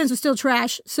 the defense was still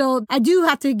trash. So I do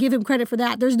have to give him credit for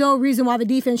that. There's no reason why the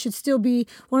defense should still be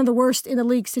one of the worst in the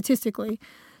league statistically.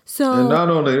 So, and not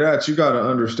only that, you got to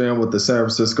understand what the San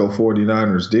Francisco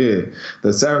 49ers did.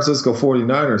 The San Francisco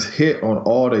 49ers hit on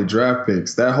all their draft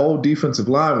picks. That whole defensive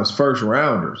line was first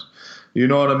rounders. You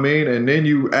know what I mean? And then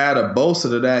you add a Bosa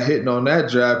to that, hitting on that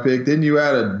draft pick. Then you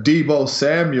add a Deebo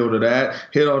Samuel to that,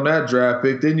 hit on that draft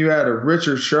pick. Then you add a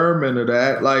Richard Sherman to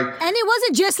that. And it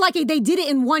wasn't just like they did it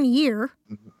in 1 year.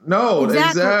 No,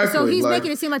 exactly. So he's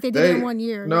making it seem like they did it in 1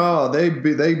 year. No, they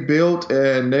built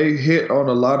and they hit on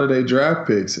a lot of their draft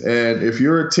picks. And if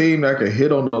you're a team that can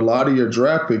hit on a lot of your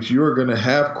draft picks, you're going to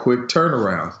have quick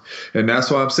turnarounds. And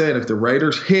that's why I'm saying if the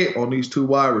Raiders hit on these two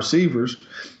wide receivers,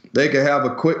 they could have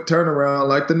a quick turnaround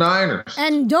like the Niners.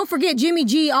 And don't forget, Jimmy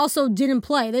G also didn't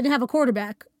play. They didn't have a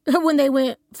quarterback when they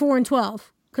went 4-12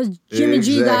 because Jimmy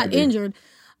G got injured.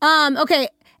 Okay,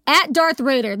 at Darth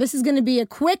Raider, this is going to be a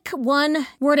quick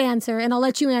one-word answer, and I'll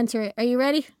let you answer it. Are you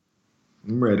ready?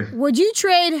 I'm ready. Would you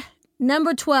trade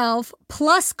number 12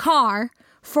 plus Carr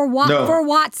for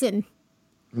Watson?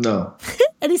 No.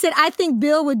 And he said, I think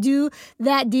Bill would do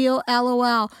that deal,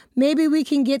 LOL. Maybe we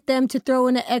can get them to throw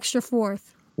in an extra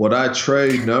fourth. Would I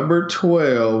trade number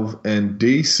 12 and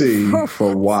DC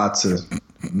for Watson?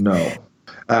 No,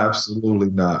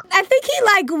 absolutely not. I think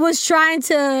he was trying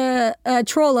to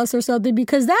troll us or something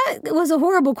because that was a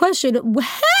horrible question.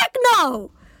 Heck no.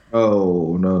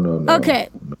 Oh, no. Okay,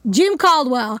 Jim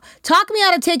Caldwell, talk me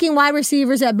out of taking wide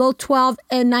receivers at both 12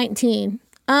 and 19.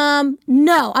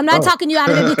 No, I'm not talking you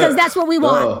out of it because that's what we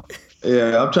want.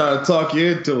 Yeah, I'm trying to talk you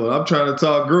into it. I'm trying to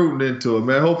talk Gruden into it,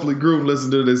 man. Hopefully Gruden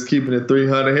listen to this, keeping it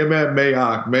 300. Him and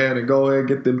Mayock, man, and go ahead and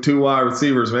get them two wide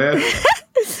receivers, man.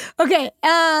 Okay,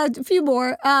 a few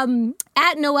more.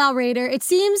 At Noel Raider, it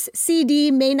seems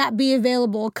CD may not be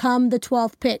available come the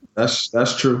 12th pick. That's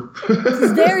true. This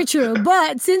is very true.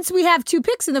 But since we have 2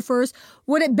 picks in the first,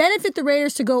 would it benefit the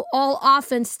Raiders to go all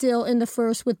offense still in the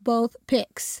first with both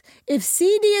picks? If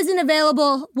CD isn't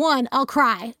available, I'll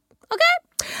cry. Okay?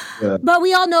 Yeah. But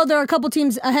we all know there are a couple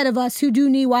teams ahead of us who do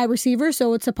need wide receivers,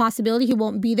 so it's a possibility he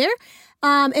won't be there.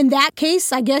 In that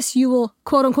case, I guess you will,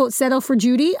 quote unquote, settle for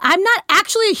Judy. I'm not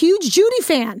actually a huge Judy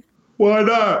fan. Why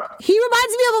not? He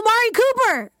reminds me of Amari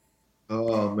Cooper.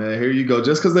 Oh, man, here you go.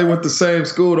 Just because they went to the same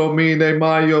school don't mean they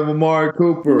remind you of Amari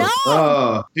Cooper.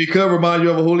 No. He could remind you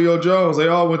of a Julio Jones. They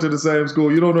all went to the same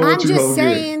school. You don't know what you're going to get.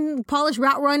 I'm just saying, polished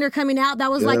route runner coming out,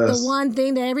 that was like the one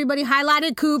thing that everybody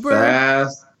highlighted, Cooper.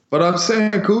 Fast. But I'm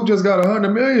saying Coop just got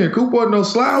 $100 million. Coop wasn't no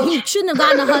slouch. He shouldn't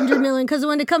have gotten $100 million because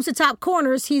when it comes to top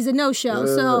corners, he's a no-show.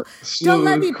 So don't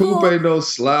let me Coop ain't no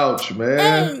slouch, man.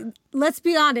 Hey, let's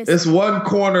be honest. It's one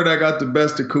corner that got the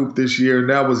best of Coop this year, and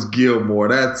that was Gilmore.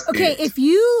 That's okay. If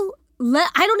you I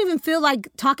don't even feel like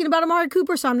talking about Amari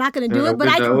Cooper, so I'm not going to do it.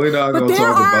 But there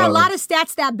are a lot of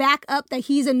stats that back up that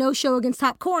he's a no-show against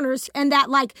top corners, and that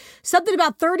something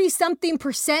about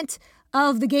 30-something%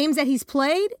 of the games that he's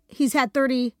played, he's had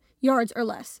 30 yards or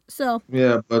less. So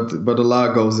yeah, but a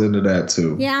lot goes into that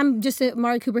too. Yeah, I'm just a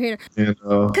Amari Cooper hater.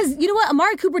 Because you know what,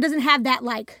 Amari Cooper doesn't have that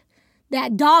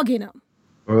that dog in him.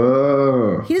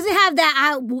 He doesn't have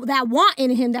that want in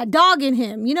him, that dog in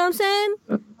him. You know what I'm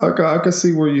saying? I can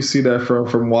see where you see that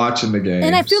from watching the game.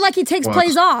 And I feel like he takes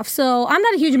plays off. So I'm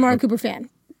not a huge Amari Cooper fan.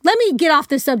 Let me get off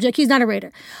this subject. He's not a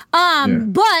Raider.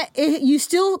 But you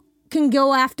still can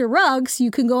go after Ruggs, you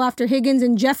can go after Higgins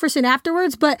and Jefferson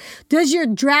afterwards, but does your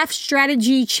draft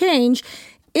strategy change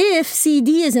if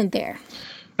CD isn't there?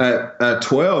 At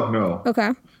 12, no. Okay.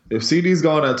 If CD's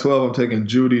gone at 12, I'm taking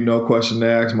Judy, no question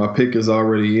asked. My pick is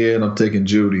already in. I'm taking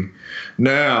Judy.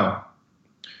 Now,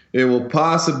 it will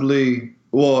possibly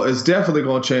Well, it's definitely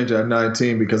going to change at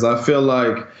 19 because I feel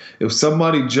like if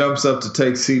somebody jumps up to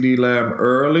take CeeDee Lamb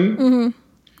early,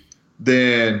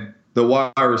 then the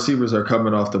wide receivers are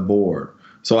coming off the board.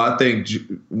 So I think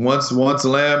once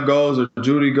Lamb goes or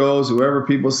Judy goes, whoever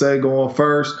people say going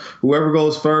first, whoever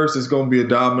goes first is going to be a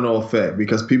domino effect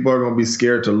because people are going to be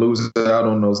scared to lose out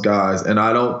on those guys. And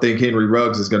I don't think Henry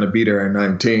Ruggs is going to be there at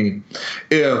 19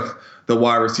 if the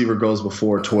wide receiver goes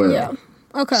before 12. Yeah.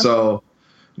 Okay. So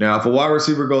now if a wide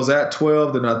receiver goes at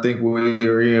 12, then I think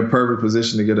we're in perfect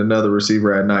position to get another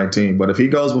receiver at 19. But if he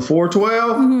goes before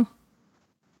 12,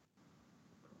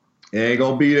 it ain't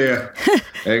going to be there.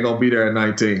 Ain't going to be there at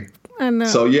 19. I know.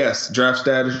 So, yes, draft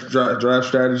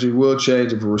strategy will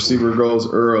change if a receiver goes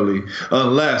early,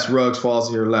 unless Ruggs falls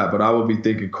in your lap. But I would be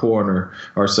thinking corner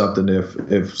or something if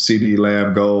CeeDee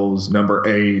Lamb goes number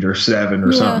 8 or 7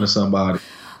 or something to somebody.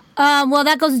 Well,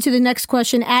 that goes into the next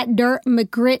question. At Dirt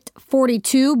McGrit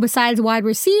 42, besides wide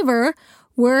receiver,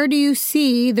 where do you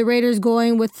see the Raiders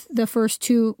going with the first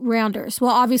 2 rounders?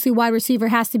 Well, obviously wide receiver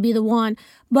has to be the one,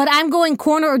 but I'm going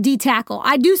corner or D tackle.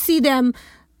 I do see them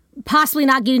possibly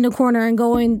not getting the corner and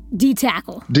going D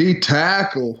tackle. D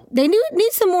tackle. They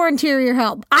need some more interior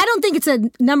help. I don't think it's a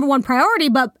number 1 priority,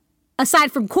 but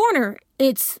aside from corner,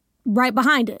 it's right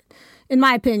behind it, in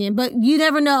my opinion. But you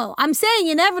never know. I'm saying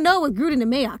you never know with Gruden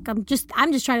and Mayock. I'm just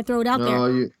trying to throw it out there.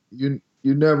 No,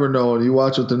 you never know. You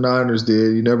watch what the Niners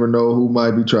did. You never know who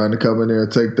might be trying to come in there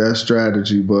and take that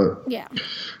strategy. But yeah,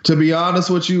 to be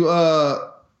honest with you,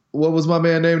 what was my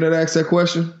man name that asked that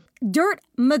question? Dirt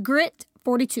McGrit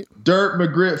 42. Dirt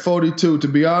McGrit 42. To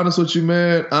be honest with you,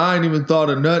 man, I ain't even thought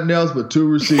of nothing else but 2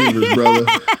 receivers, brother.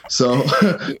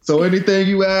 So anything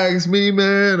you ask me,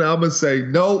 man, I'm going to say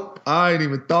nope. I ain't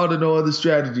even thought of no other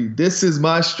strategy. This is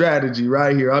my strategy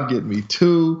right here. I'm getting me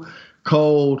 2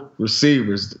 cold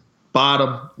receivers.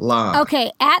 Bottom line.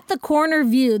 Okay, at the corner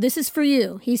view, this is for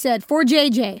you. He said, for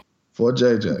JJ. For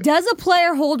JJ. Does a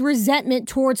player hold resentment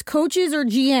towards coaches or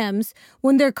GMs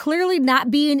when they're clearly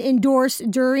not being endorsed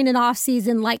during an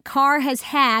offseason like Carr has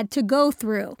had to go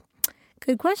through?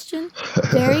 Good question.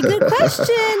 Very good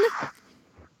question.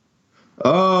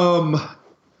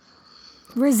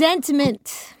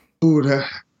 Resentment. Ooh,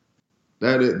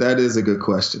 that is a good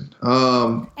question.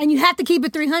 And you have to keep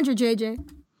it 300, JJ.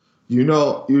 You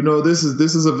know, this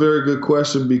is a very good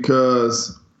question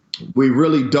because we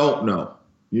really don't know.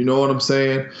 You know what I'm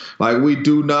saying? Like, we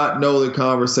do not know the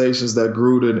conversations that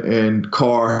Gruden and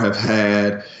Carr have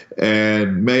had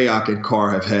and Mayock and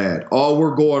Carr have had. All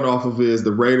we're going off of is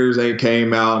the Raiders ain't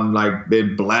came out and like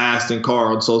been blasting Carr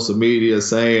on social media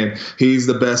saying he's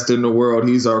the best in the world,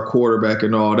 he's our quarterback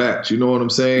and all that. You know what I'm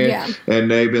saying? Yeah.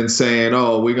 And they've been saying,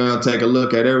 oh, we're going to take a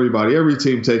look at everybody. Every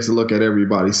team takes a look at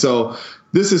everybody. So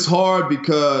this is hard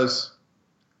because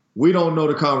we don't know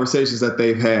the conversations that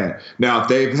they've had. Now, if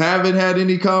they haven't had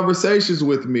any conversations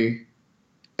with me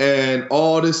and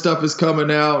all this stuff is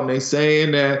coming out and they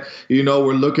saying that, you know,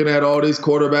 we're looking at all these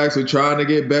quarterbacks, we're trying to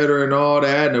get better and all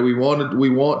that, and we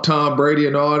want Tom Brady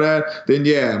and all that, then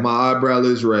yeah, my eyebrow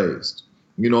is raised.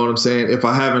 You know what I'm saying? If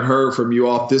I haven't heard from you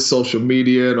off this social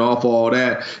media and off all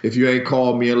that, if you ain't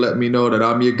called me and let me know that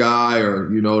I'm your guy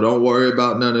or, you know, don't worry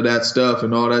about none of that stuff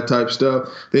and all that type stuff,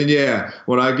 then yeah,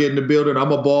 when I get in the building,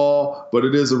 I'm a ball, but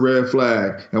it is a red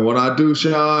flag. And when I do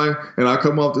shine and I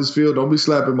come off this field, don't be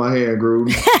slapping my hand,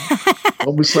 Gruden.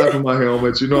 Don't be slapping my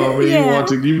helmet. You know what I mean? Yeah.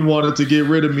 You wanted to get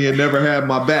rid of me and never have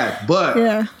my back. But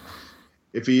yeah,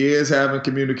 if he is having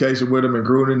communication with him and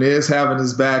Gruden is having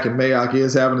his back and Mayock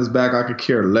is having his back, I could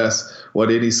care less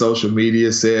what any social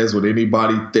media says, what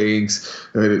anybody thinks.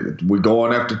 We're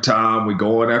going after Tom. We're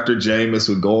going after Jameis.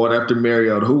 We're going after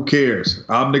Mariota. Who cares?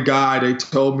 I'm the guy. They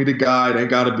told me the guy.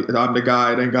 I'm the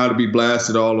guy. It ain't got to be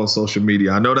blasted all on social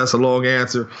media. I know that's a long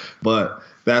answer, but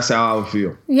that's how I would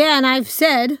feel. Yeah, and I've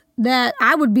said that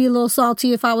I would be a little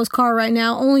salty if I was Carr right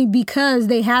now, only because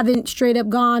they haven't straight up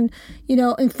gone, you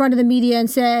know, in front of the media and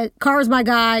said, Carr's my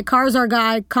guy, Carr's our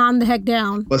guy, calm the heck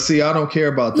down. But see, I don't care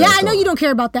about that. Yeah, I know you don't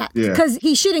care about that. Yeah. Because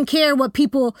he shouldn't care what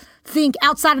people think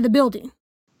outside of the building.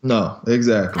 No,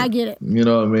 exactly. I get it. You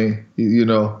know what I mean? You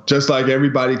know, just like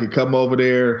everybody could come over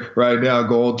there right now,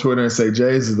 go on Twitter and say,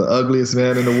 James is the ugliest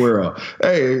man in the world.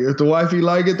 Hey, if the wifey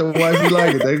like it, the wifey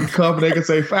like it. They can come and they can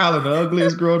say, Fallon, the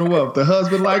ugliest girl in the world. If the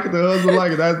husband like it, the husband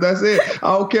like it. That's it.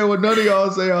 I don't care what none of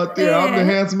y'all say out there. I'm the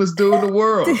handsomest dude in the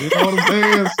world. You know what I'm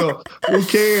saying? So who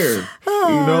cares?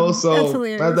 You know, so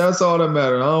that's all that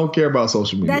matters. I don't care about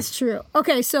social media. That's true.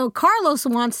 Okay, so Carlos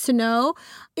wants to know,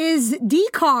 is D.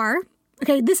 Carr...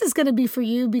 Okay, this is going to be for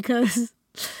you because,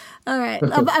 all right,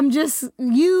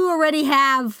 you already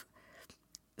have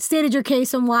stated your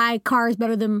case on why Carr is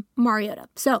better than Mariota.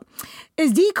 So,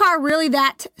 is D. Carr really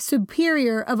that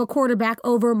superior of a quarterback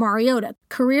over Mariota?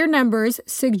 Career numbers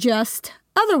suggest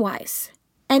otherwise.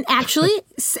 And actually,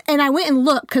 and I went and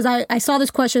looked because I saw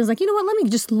this question. I was like, you know what? Let me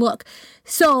just look.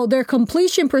 So their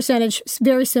completion percentage is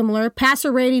very similar.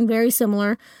 Passer rating, very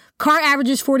similar. Carr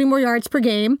averages 40 more yards per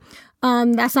game.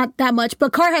 That's not that much.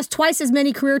 But Carr has twice as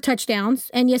many career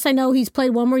touchdowns. And yes, I know he's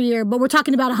played one more year, but we're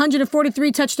talking about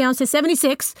 143 touchdowns to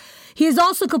 76. He has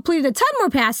also completed a ton more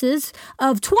passes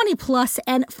of 20-plus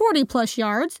and 40-plus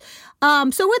yards.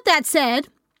 So with that said,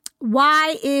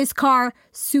 why is Carr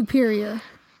superior?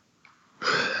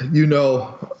 You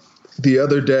know, the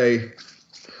other day,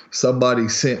 somebody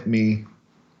sent me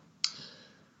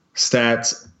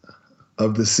stats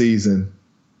of the season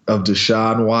of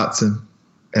Deshaun Watson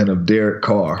and of Derek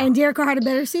Carr. And Derek Carr had a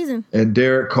better season. And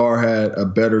Derek Carr had a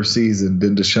better season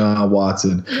than Deshaun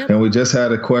Watson. Yep. And we just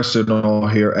had a question on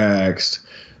here asked,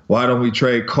 why don't we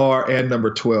trade Carr and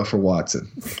number 12 for Watson,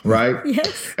 right?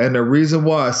 Yes. And the reason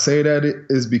why I say that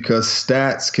is because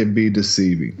stats can be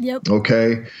deceiving. Yep.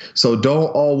 Okay? So don't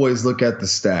always look at the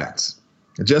stats.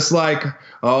 Just like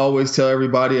I always tell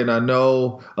everybody, and I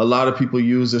know a lot of people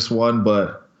use this one,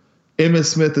 but Emmitt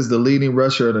Smith is the leading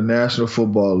rusher of the National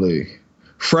Football League.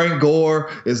 Frank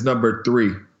Gore is number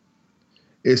 3.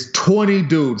 It's 20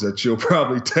 dudes that you'll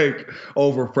probably take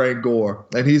over Frank Gore.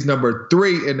 And he's number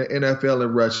 3 in the NFL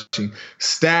in rushing.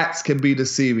 Stats can be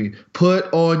deceiving.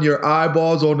 Put on your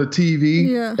eyeballs on the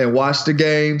TV and watch the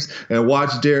games and watch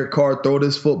Derek Carr throw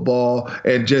this football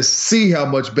and just see how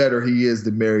much better he is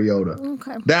than Mariota.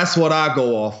 Okay. That's what I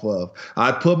go off of.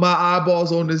 I put my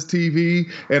eyeballs on this TV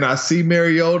and I see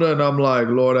Mariota and I'm like,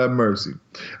 Lord have mercy.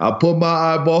 I put my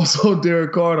eyeballs on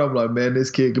Derek Carr and I'm like, man, this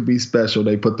kid could be special.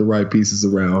 They put the right pieces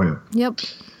around him. Yep.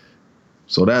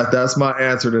 So that's my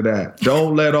answer to that.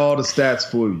 Don't let all the stats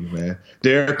fool you, man.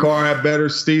 Derek Carr had better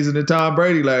season than Tom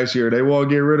Brady last year. They want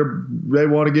to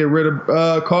get rid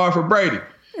of Carr for Brady.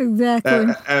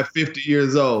 Exactly. At 50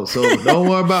 years old. So don't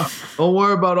worry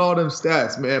about all them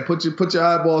stats, man. Put your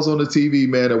eyeballs on the TV,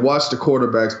 man, and watch the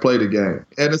quarterbacks play the game.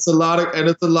 And it's a lot of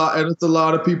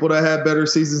people that had better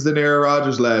seasons than Aaron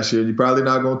Rodgers last year. You're probably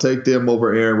not going to take them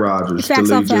over Aaron Rodgers to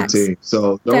lead your team.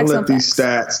 So don't let these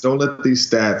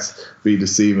stats be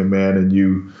deceiving, man, and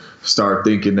you start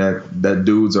thinking that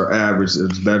dudes are average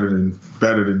is better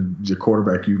than your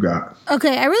quarterback you got.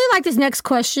 Okay, I really like this next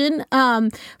question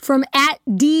from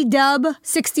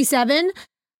 @DDub67.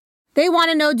 They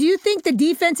want to know, do you think the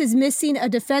defense is missing a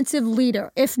defensive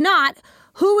leader? If not,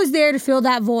 who is there to fill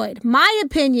that void? My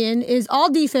opinion is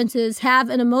all defenses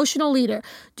have an emotional leader.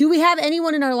 Do we have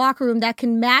anyone in our locker room that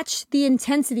can match the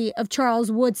intensity of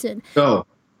Charles Woodson? No.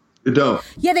 They don't.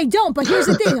 Yeah, they don't. But here's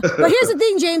the thing.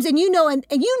 James, and you know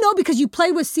because you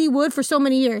played with C. Wood for so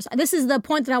many years. This is the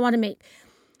point that I want to make.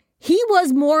 He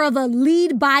was more of a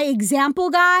lead by example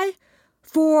guy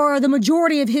for the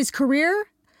majority of his career.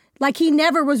 Like, he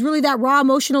never was really that raw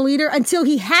emotional leader until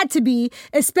he had to be,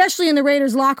 especially in the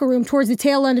Raiders locker room towards the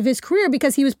tail end of his career,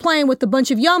 because he was playing with a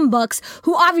bunch of young bucks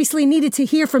who obviously needed to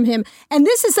hear from him. And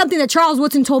this is something that Charles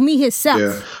Woodson told me himself.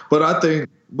 Yeah,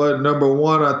 but number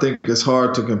one, I think it's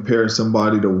hard to compare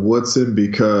somebody to Woodson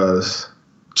because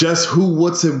just who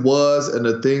Woodson was and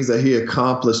the things that he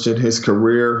accomplished in his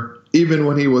career, even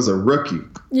when he was a rookie.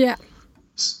 Yeah.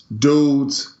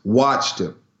 Dudes watched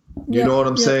him. You know what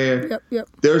I'm saying? Yep.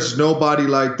 There's nobody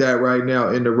like that right now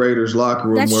in the Raiders locker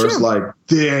room it's like,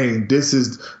 dang,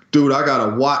 dude, I got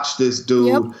to watch this dude.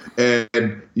 Yep.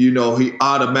 And, he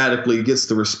automatically gets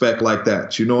the respect like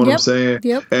that. You know what I'm saying?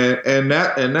 Yep. And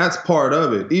that's part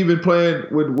of it. Even playing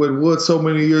with Wood so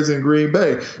many years in Green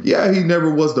Bay. Yeah, he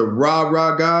never was the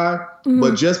rah-rah guy. Mm-hmm.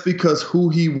 But just because who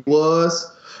he was,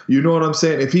 you know what I'm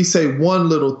saying? If he say one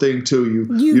little thing to you,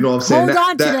 you know what I'm saying? Hold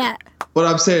on to that. But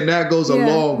I'm saying that goes a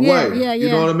long way. Yeah. You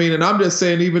know what I mean? And I'm just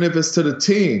saying, even if it's to the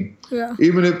team,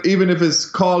 even if it's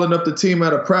calling up the team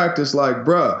at a practice, like,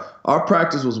 bruh, our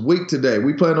practice was weak today.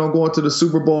 We plan on going to the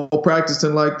Super Bowl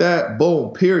practicing like that.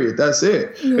 Boom, period. That's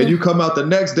it. Yeah. And you come out the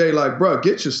next day like, bruh,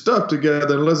 get your stuff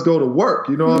together and let's go to work.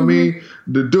 You know what I mean?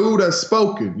 The dude has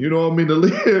spoken. You know what I mean? The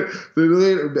leader,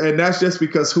 and that's just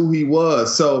because who he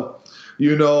was. So,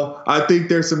 I think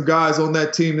there's some guys on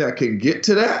that team that can get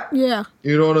to that. Yeah.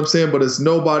 You know what I'm saying? But it's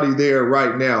nobody there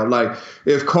right now. Like,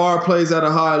 if Carr plays at a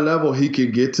high level, he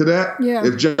can get to that. Yeah.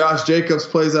 If Josh Jacobs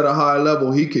plays at a high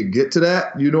level, he can get to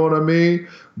that. You know what I mean?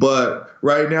 But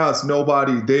right now, it's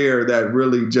nobody there that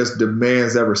really just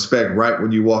demands that respect right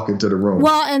when you walk into the room.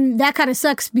 Well, and that kind of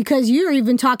sucks because you're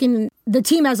even talking the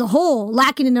team as a whole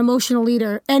lacking an emotional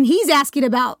leader. And he's asking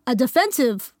about a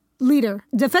defensive leader,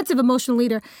 defensive emotional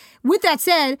leader. With that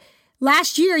said,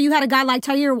 last year you had a guy like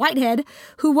Tahir Whitehead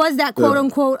who was that quote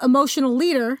unquote emotional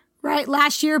leader, right,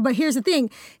 last year. But here's the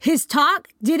thing. His talk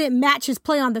didn't match his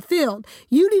play on the field.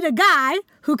 You need a guy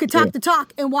who could talk the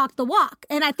talk and walk the walk.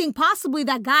 And I think possibly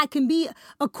that guy can be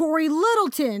a Corey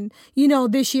Littleton,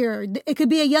 this year. It could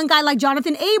be a young guy like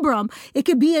Jonathan Abram. It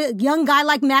could be a young guy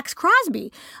like Max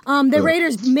Crosby. The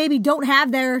Raiders maybe don't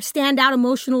have their standout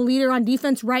emotional leader on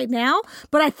defense right now,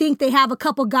 but I think they have a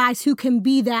couple guys who can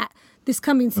be that this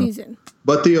coming season.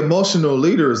 But the emotional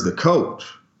leader is the coach.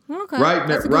 Okay. Right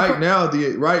now,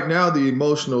 the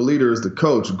emotional leader is the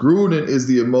coach. Gruden is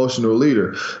the emotional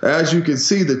leader. As you can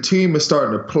see, the team is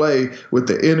starting to play with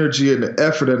the energy and the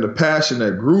effort and the passion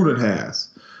that Gruden has.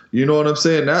 You know what I'm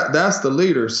saying? That's the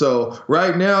leader. So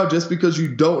right now, just because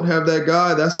you don't have that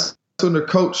guy, that's when the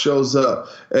coach shows up,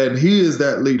 and he is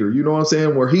that leader. You know what I'm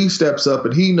saying? Where he steps up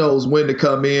and he knows when to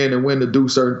come in and when to do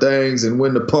certain things and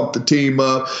when to pump the team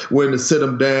up, when to sit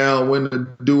them down, when to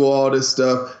do all this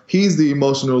stuff. He's the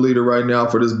emotional leader right now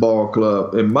for this ball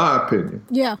club, in my opinion.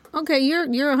 Yeah. Okay. You're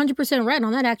 100% right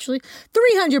on that, actually.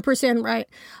 300% right.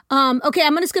 Okay.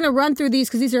 I'm just going to run through these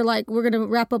because these are we're going to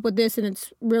wrap up with this and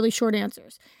it's really short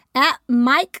answers. At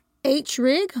Mike H.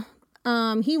 Rigg,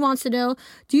 he wants to know,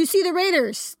 do you see the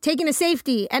Raiders taking a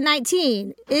safety at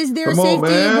 19? Is there a safety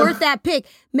worth that pick?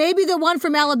 Maybe the one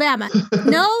from Alabama.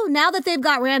 No, now that they've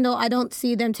got Randall, I don't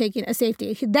see them taking a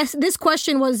safety. This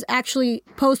question was actually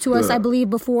posed to us, I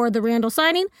believe, before the Randall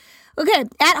signing. Okay,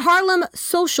 at Harlem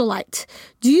Socialite,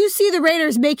 do you see the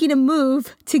Raiders making a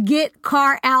move to get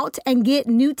Carr out and get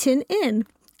Newton in?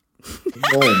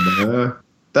 Oh, man.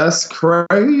 That's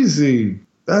crazy.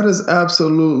 That is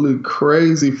absolutely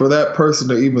crazy for that person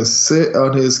to even sit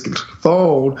on his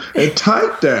phone and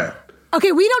type that.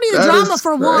 Okay, we don't need the drama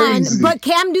for one, but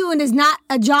Cam Newton is not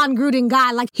a John Gruden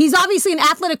guy. He's obviously an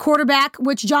athletic quarterback,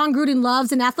 which John Gruden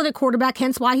loves, an athletic quarterback,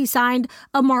 hence why he signed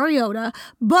a Mariota.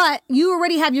 But you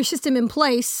already have your system in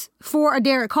place for a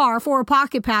Derek Carr, for a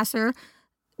pocket passer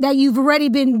that you've already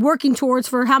been working towards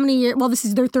for how many years? Well, this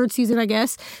is their third season, I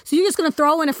guess. So you're just going to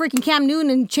throw in a freaking Cam Newton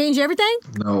and change everything?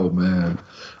 No, man.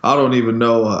 I don't even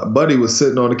know. Buddy was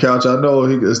sitting on the couch. I know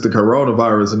it's the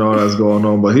coronavirus and all that's going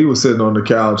on, but he was sitting on the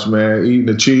couch, man, eating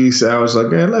a cheese sandwich.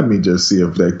 Man, let me just see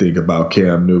if they think about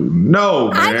Cam Newton. No,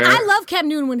 man. I love Cam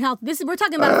Newton when healthy. We're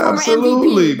talking about a former MVP.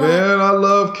 Absolutely, man. I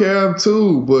love Cam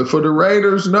too, but for the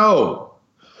Raiders, no.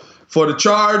 For the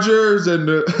Chargers and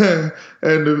the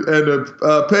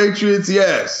Patriots,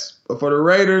 yes. But for the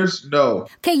Raiders, no.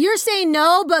 Okay, you're saying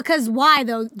no because why,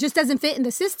 though? Just doesn't fit in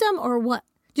the system or what?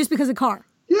 Just because of Carr?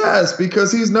 Yes,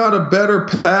 because he's not a better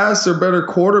passer, better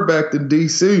quarterback than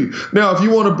DC. Now, if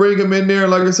you want to bring him in there,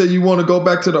 like I said, you want to go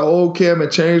back to the old Cam and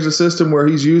change the system where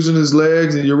he's using his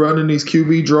legs and you're running these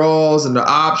QB draws and the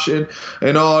option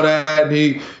and all that. And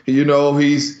he's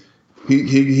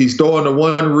throwing the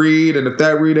one read, and if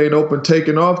that read ain't open,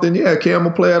 taking off, then yeah, Cam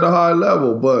will play at a high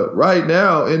level. But right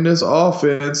now in this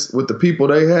offense with the people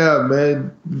they have,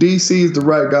 man, DC is the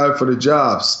right guy for the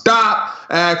job. Stop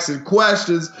asking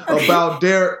questions about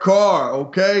Derek Carr,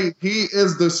 okay? He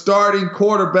is the starting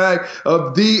quarterback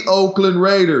of the Oakland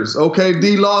Raiders, okay?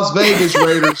 The Las Vegas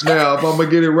Raiders now, if I'm going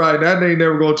to get it right. That ain't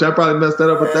never going to change. I probably messed that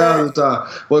up 1,000 times.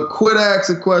 But quit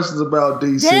asking questions about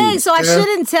DC. Dang, so I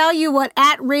shouldn't tell you what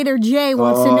at Raider J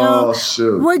wants to know. Oh,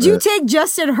 shoot. Would you take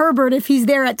Justin Herbert if he's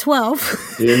there at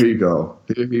 12? Here you go.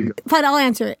 Fine, I'll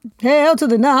answer it. Hell to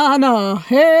the no.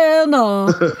 Hell no.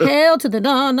 Hell to the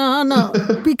no.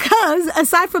 Because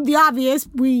aside from the obvious,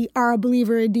 we are a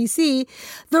believer in DC,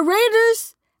 the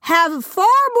Raiders have far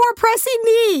more pressing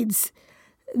needs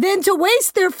than to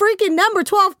waste their freaking number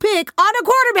 12 pick on a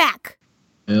quarterback.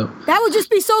 Yep. That would just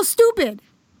be so stupid.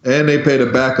 And they paid a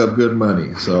backup good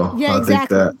money, so yeah, I think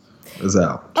that is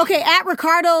out. Okay, at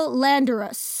Ricardo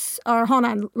Landros.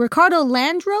 Ricardo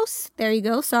Landros. There you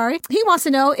go. Sorry. He wants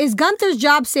to know, is Gunther's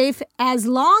job safe as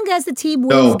long as the team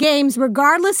wins games,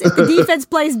 regardless if the defense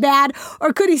plays bad,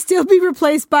 or could he still be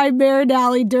replaced by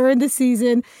Marinelli during the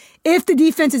season if the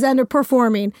defense is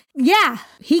underperforming? Yeah,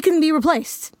 he can be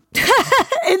replaced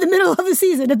in the middle of the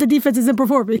season if the defense isn't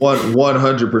performing.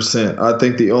 100%. I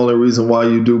think the only reason why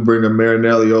you do bring a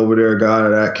Marinelli over there, a guy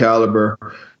of that caliber,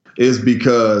 is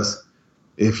because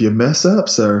if you mess up,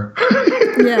 sir,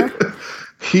 yeah,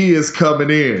 he is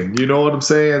coming in. You know what I'm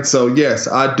saying? So, yes,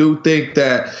 I do think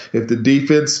that if the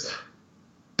defense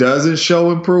doesn't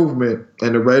show improvement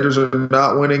and the Raiders are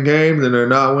not winning games, and they're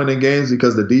not winning games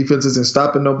because the defense isn't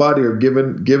stopping nobody or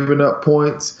giving up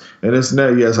points, and it's not,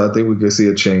 yes, I think we could see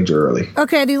a change early.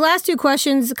 Okay, these last two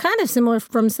questions kind of similar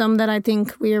from some that I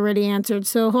think we already answered.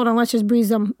 So hold on, let's just breeze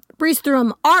breeze through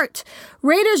them. Art,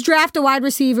 Raiders draft a wide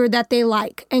receiver that they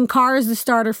like, and Carr is the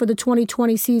starter for the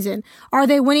 2020 season. Are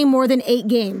they winning more than 8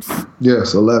 games?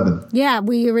 Yes, 11. Yeah,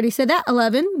 we already said that,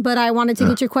 11, but I wanted to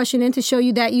get your question in to show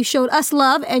you that you showed us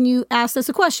love and you asked us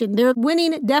a question. They're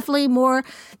winning definitely more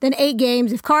than 8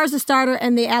 games if Carr's the starter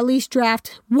and they at least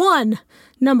draft one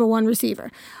number 1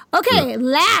 receiver. Okay,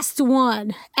 last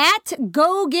one at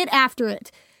Go Get After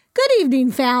It. Good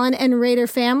evening, Fallon and Raider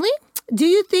family. Do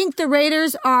you think the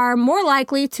Raiders are more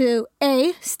likely to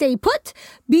A, stay put,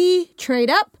 B, trade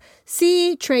up,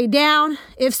 C, trade down?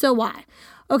 If so, why?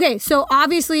 Okay, so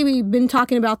obviously we've been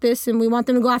talking about this and we want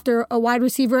them to go after a wide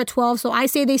receiver at 12, so I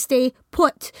say they stay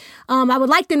put. I would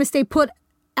like them to stay put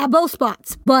at both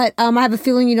spots, but I have a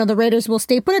feeling, the Raiders will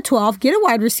stay put at 12, get a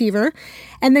wide receiver,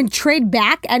 and then trade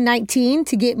back at 19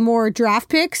 to get more draft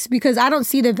picks because I don't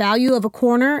see the value of a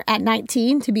corner at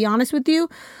 19, to be honest with you.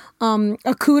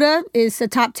 Okudah is a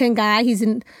top 10 guy. He's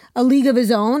in a league of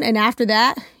his own, and after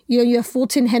that, you have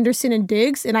Fulton, Henderson, and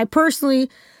Diggs, and I personally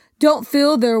don't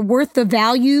feel they're worth the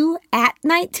value at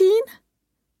 19. You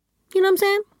know what I'm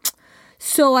saying?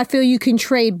 So I feel you can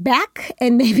trade back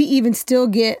and maybe even still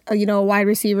get, a wide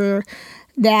receiver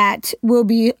that will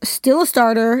be still a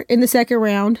starter in the second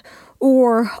round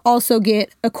or also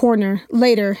get a corner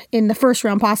later in the first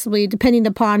round, possibly, depending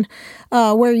upon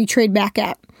where you trade back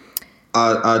at.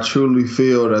 I truly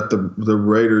feel that the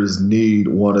Raiders need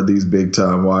one of these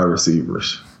big-time wide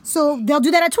receivers. So they'll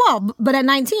do that at 12, but at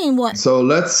 19, what? So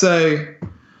let's say,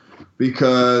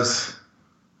 because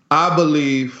I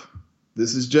believe,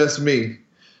 this is just me,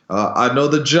 I know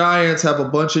the Giants have a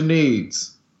bunch of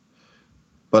needs,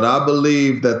 but I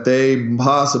believe that they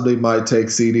possibly might take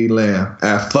CeeDee Lamb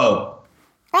at 4.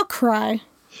 I'll cry.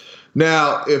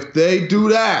 Now, if they do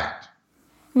that,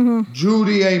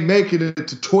 Judy ain't making it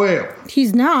to 12.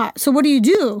 He's not. So what do you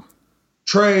do?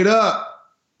 Trade up.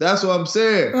 That's what I'm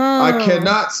saying. I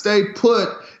cannot stay put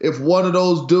if one of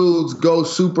those dudes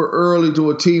goes super early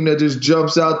to a team that just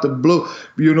jumps out the blue,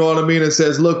 you know what I mean, and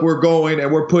says, look, we're going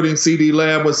and we're putting CeeDee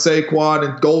Lamb with Saquon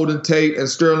and Golden Tate and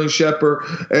Sterling Shepard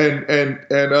and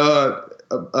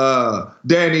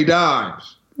Danny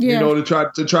Dimes. Yeah.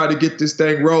 To try to get this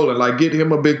thing rolling, like get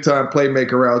him a big time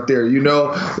playmaker out there,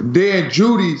 Then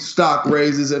Judy's stock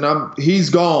raises and he's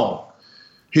gone.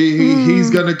 He's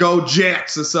gonna go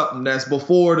Jets or something that's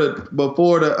before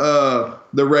the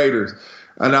Raiders.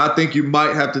 And I think you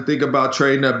might have to think about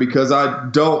trading up because I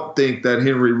don't think that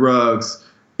Henry Ruggs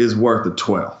is worth a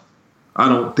 12. I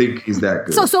don't think he's that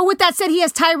good. So with that said, he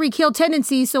has Tyreek Hill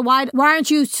tendencies, so why aren't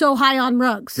you so high on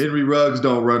Ruggs? Henry Ruggs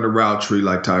don't run the route tree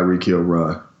like Tyreek Hill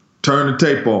run. Turn the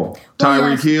tape on.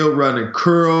 Tyreek Hill running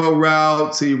curl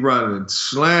routes. He running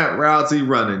slant routes. He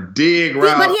running dig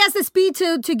routes. But he has the speed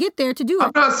to get there to do it.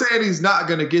 I'm not saying he's not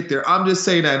going to get there. I'm just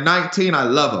saying at 19, I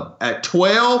love him. At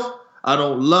 12, I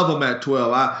don't love him at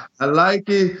 12. I like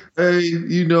it. Hey,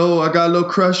 I got a little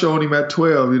crush on him at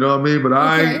 12. You know what I mean? But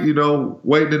I ain't,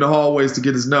 waiting in the hallways to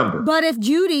get his number. But if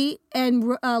Judy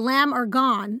and Lamb are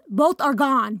gone, both are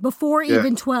gone before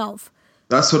even 12.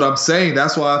 That's what I'm saying.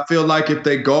 That's why I feel like if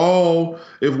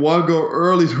one go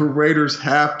early, the Raiders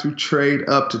have to trade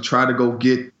up to try to go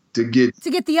get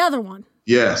the other one.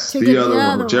 Yes, the other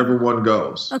one, whichever one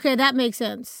goes. Okay, that makes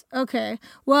sense. Okay.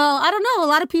 Well, I don't know. A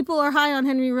lot of people are high on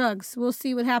Henry Ruggs. We'll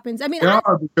see what happens. I mean, they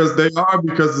are because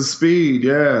of the speed,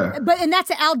 yeah. And that's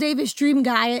an Al Davis dream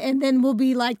guy, and then we'll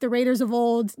be like the Raiders of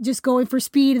old, just going for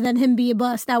speed and then him be a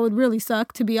bust. That would really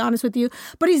suck, to be honest with you.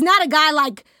 But he's not a guy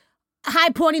like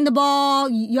high pointing the ball,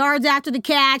 yards after the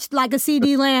catch, like a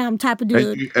CeeDee Lamb type of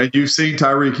dude. And you've seen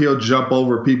Tyreek Hill jump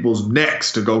over people's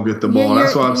necks to go get the ball.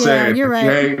 That's what I'm saying. You're right. He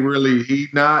ain't really,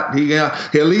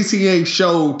 at least he ain't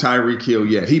showed Tyreek Hill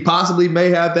yet. He possibly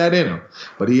may have that in him,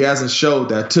 but he hasn't showed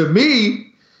that. To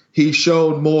me, he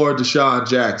showed more Deshaun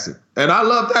Jackson. And I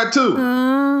love that too.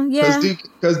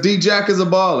 Because D-Jack is a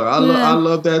baller. I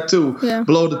love that too. Yeah.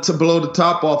 Blow the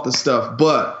top off the stuff.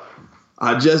 But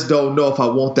I just don't know if I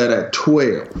want that at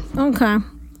 12. Okay.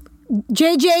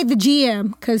 JJ, the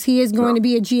GM, because he is going to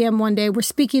be a GM one day. We're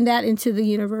speaking that into the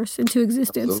universe, into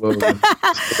existence. All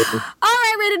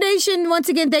right, Raider Nation. Once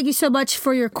again, thank you so much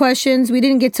for your questions. We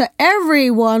didn't get to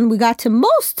everyone. We got to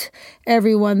most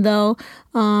everyone, though.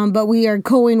 But we are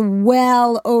going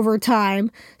well over time.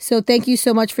 So thank you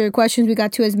so much for your questions. We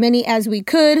got to as many as we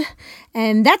could.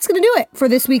 And that's going to do it for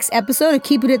this week's episode of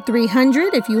Keep It at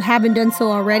 300. If you haven't done so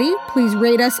already, please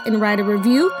rate us and write a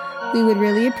review. We would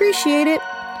really appreciate it.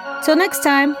 Till next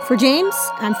time, for James,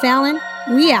 I'm Fallon.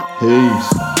 We out.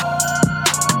 Peace.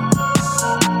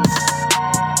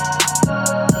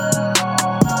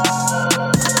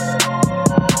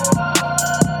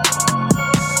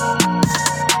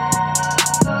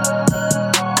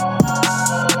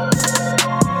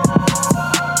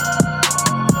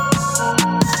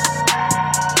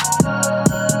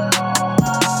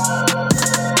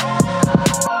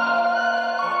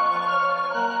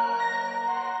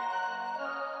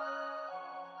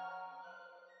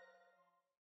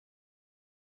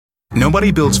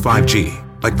 Nobody builds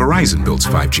 5G like Verizon builds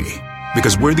 5G,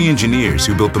 because we're the engineers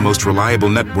who built the most reliable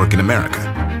network in America.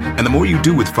 And the more you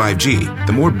do with 5G,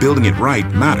 the more building it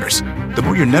right matters. The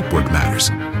more your network matters.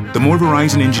 The more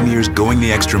Verizon engineers going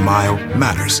the extra mile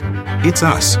matters. It's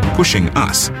us pushing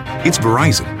us. It's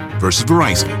Verizon versus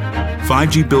Verizon.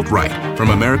 5G built right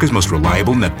from America's most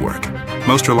reliable network.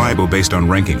 Most reliable based on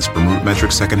rankings from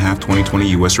RootMetrics second half 2020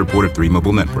 U.S. report of 3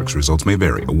 mobile networks. Results may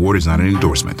vary. Award is not an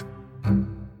endorsement.